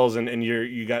drafting skills and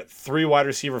you got 3 wide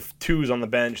receiver 2s on the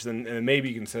bench, then maybe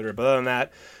you consider it. But other than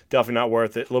that, definitely not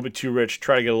worth it. A little bit too rich.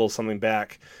 Try to get a little something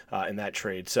back in that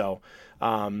trade. So,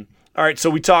 all right, so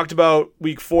we talked about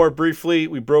Week 4 briefly.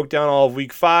 We broke down all of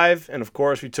Week 5, and of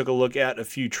course, we took a look at a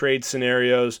few trade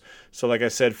scenarios. So like I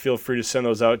said, feel free to send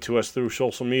those out to us through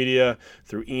social media,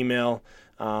 through email,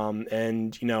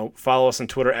 and follow us on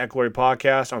Twitter at Glory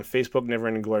Podcast, on Facebook, Never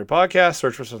Ending Glory Podcast.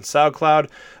 Search for us on SoundCloud,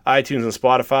 iTunes, and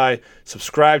Spotify.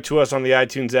 Subscribe to us on the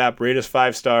iTunes app. Rate us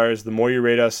 5 stars. The more you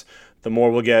rate us, the more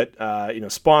we'll get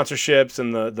sponsorships,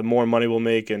 and the more money we'll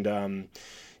make, and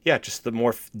just the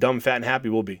more dumb, fat, and happy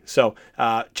we'll be. So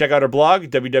check out our blog,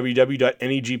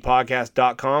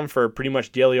 www.negpodcast.com, for pretty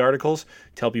much daily articles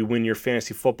to help you win your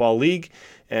fantasy football league.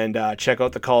 And check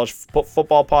out the college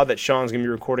football pod that Sean's going to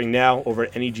be recording now over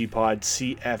at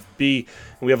NEGPOD-CFB. And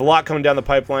we have a lot coming down the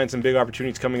pipeline, some big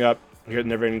opportunities coming up here at the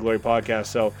Never Ending Glory Podcast.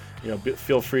 So,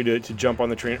 feel free to jump on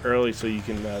the train early so you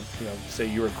can, say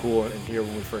you were cool and hear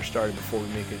when we first started before we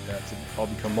make it to all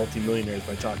become multimillionaires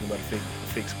by talking about a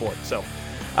fake sport. So,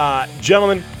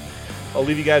 gentlemen, I'll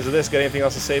leave you guys with this. Got anything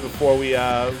else to say before we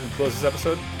close this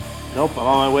episode? Nope, I'm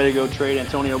on my way to go trade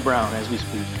Antonio Brown as we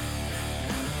speak.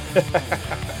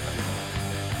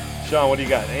 Sean, what do you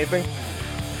got? Anything?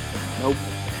 Nope.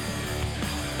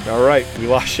 All right, we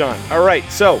lost Sean. All right,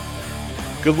 so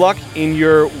good luck in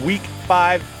your Week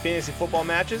 5 fantasy football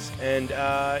matches. And,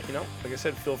 like I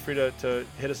said, feel free to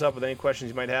hit us up with any questions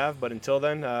you might have. But until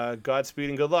then, Godspeed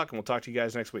and good luck, and we'll talk to you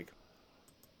guys next week.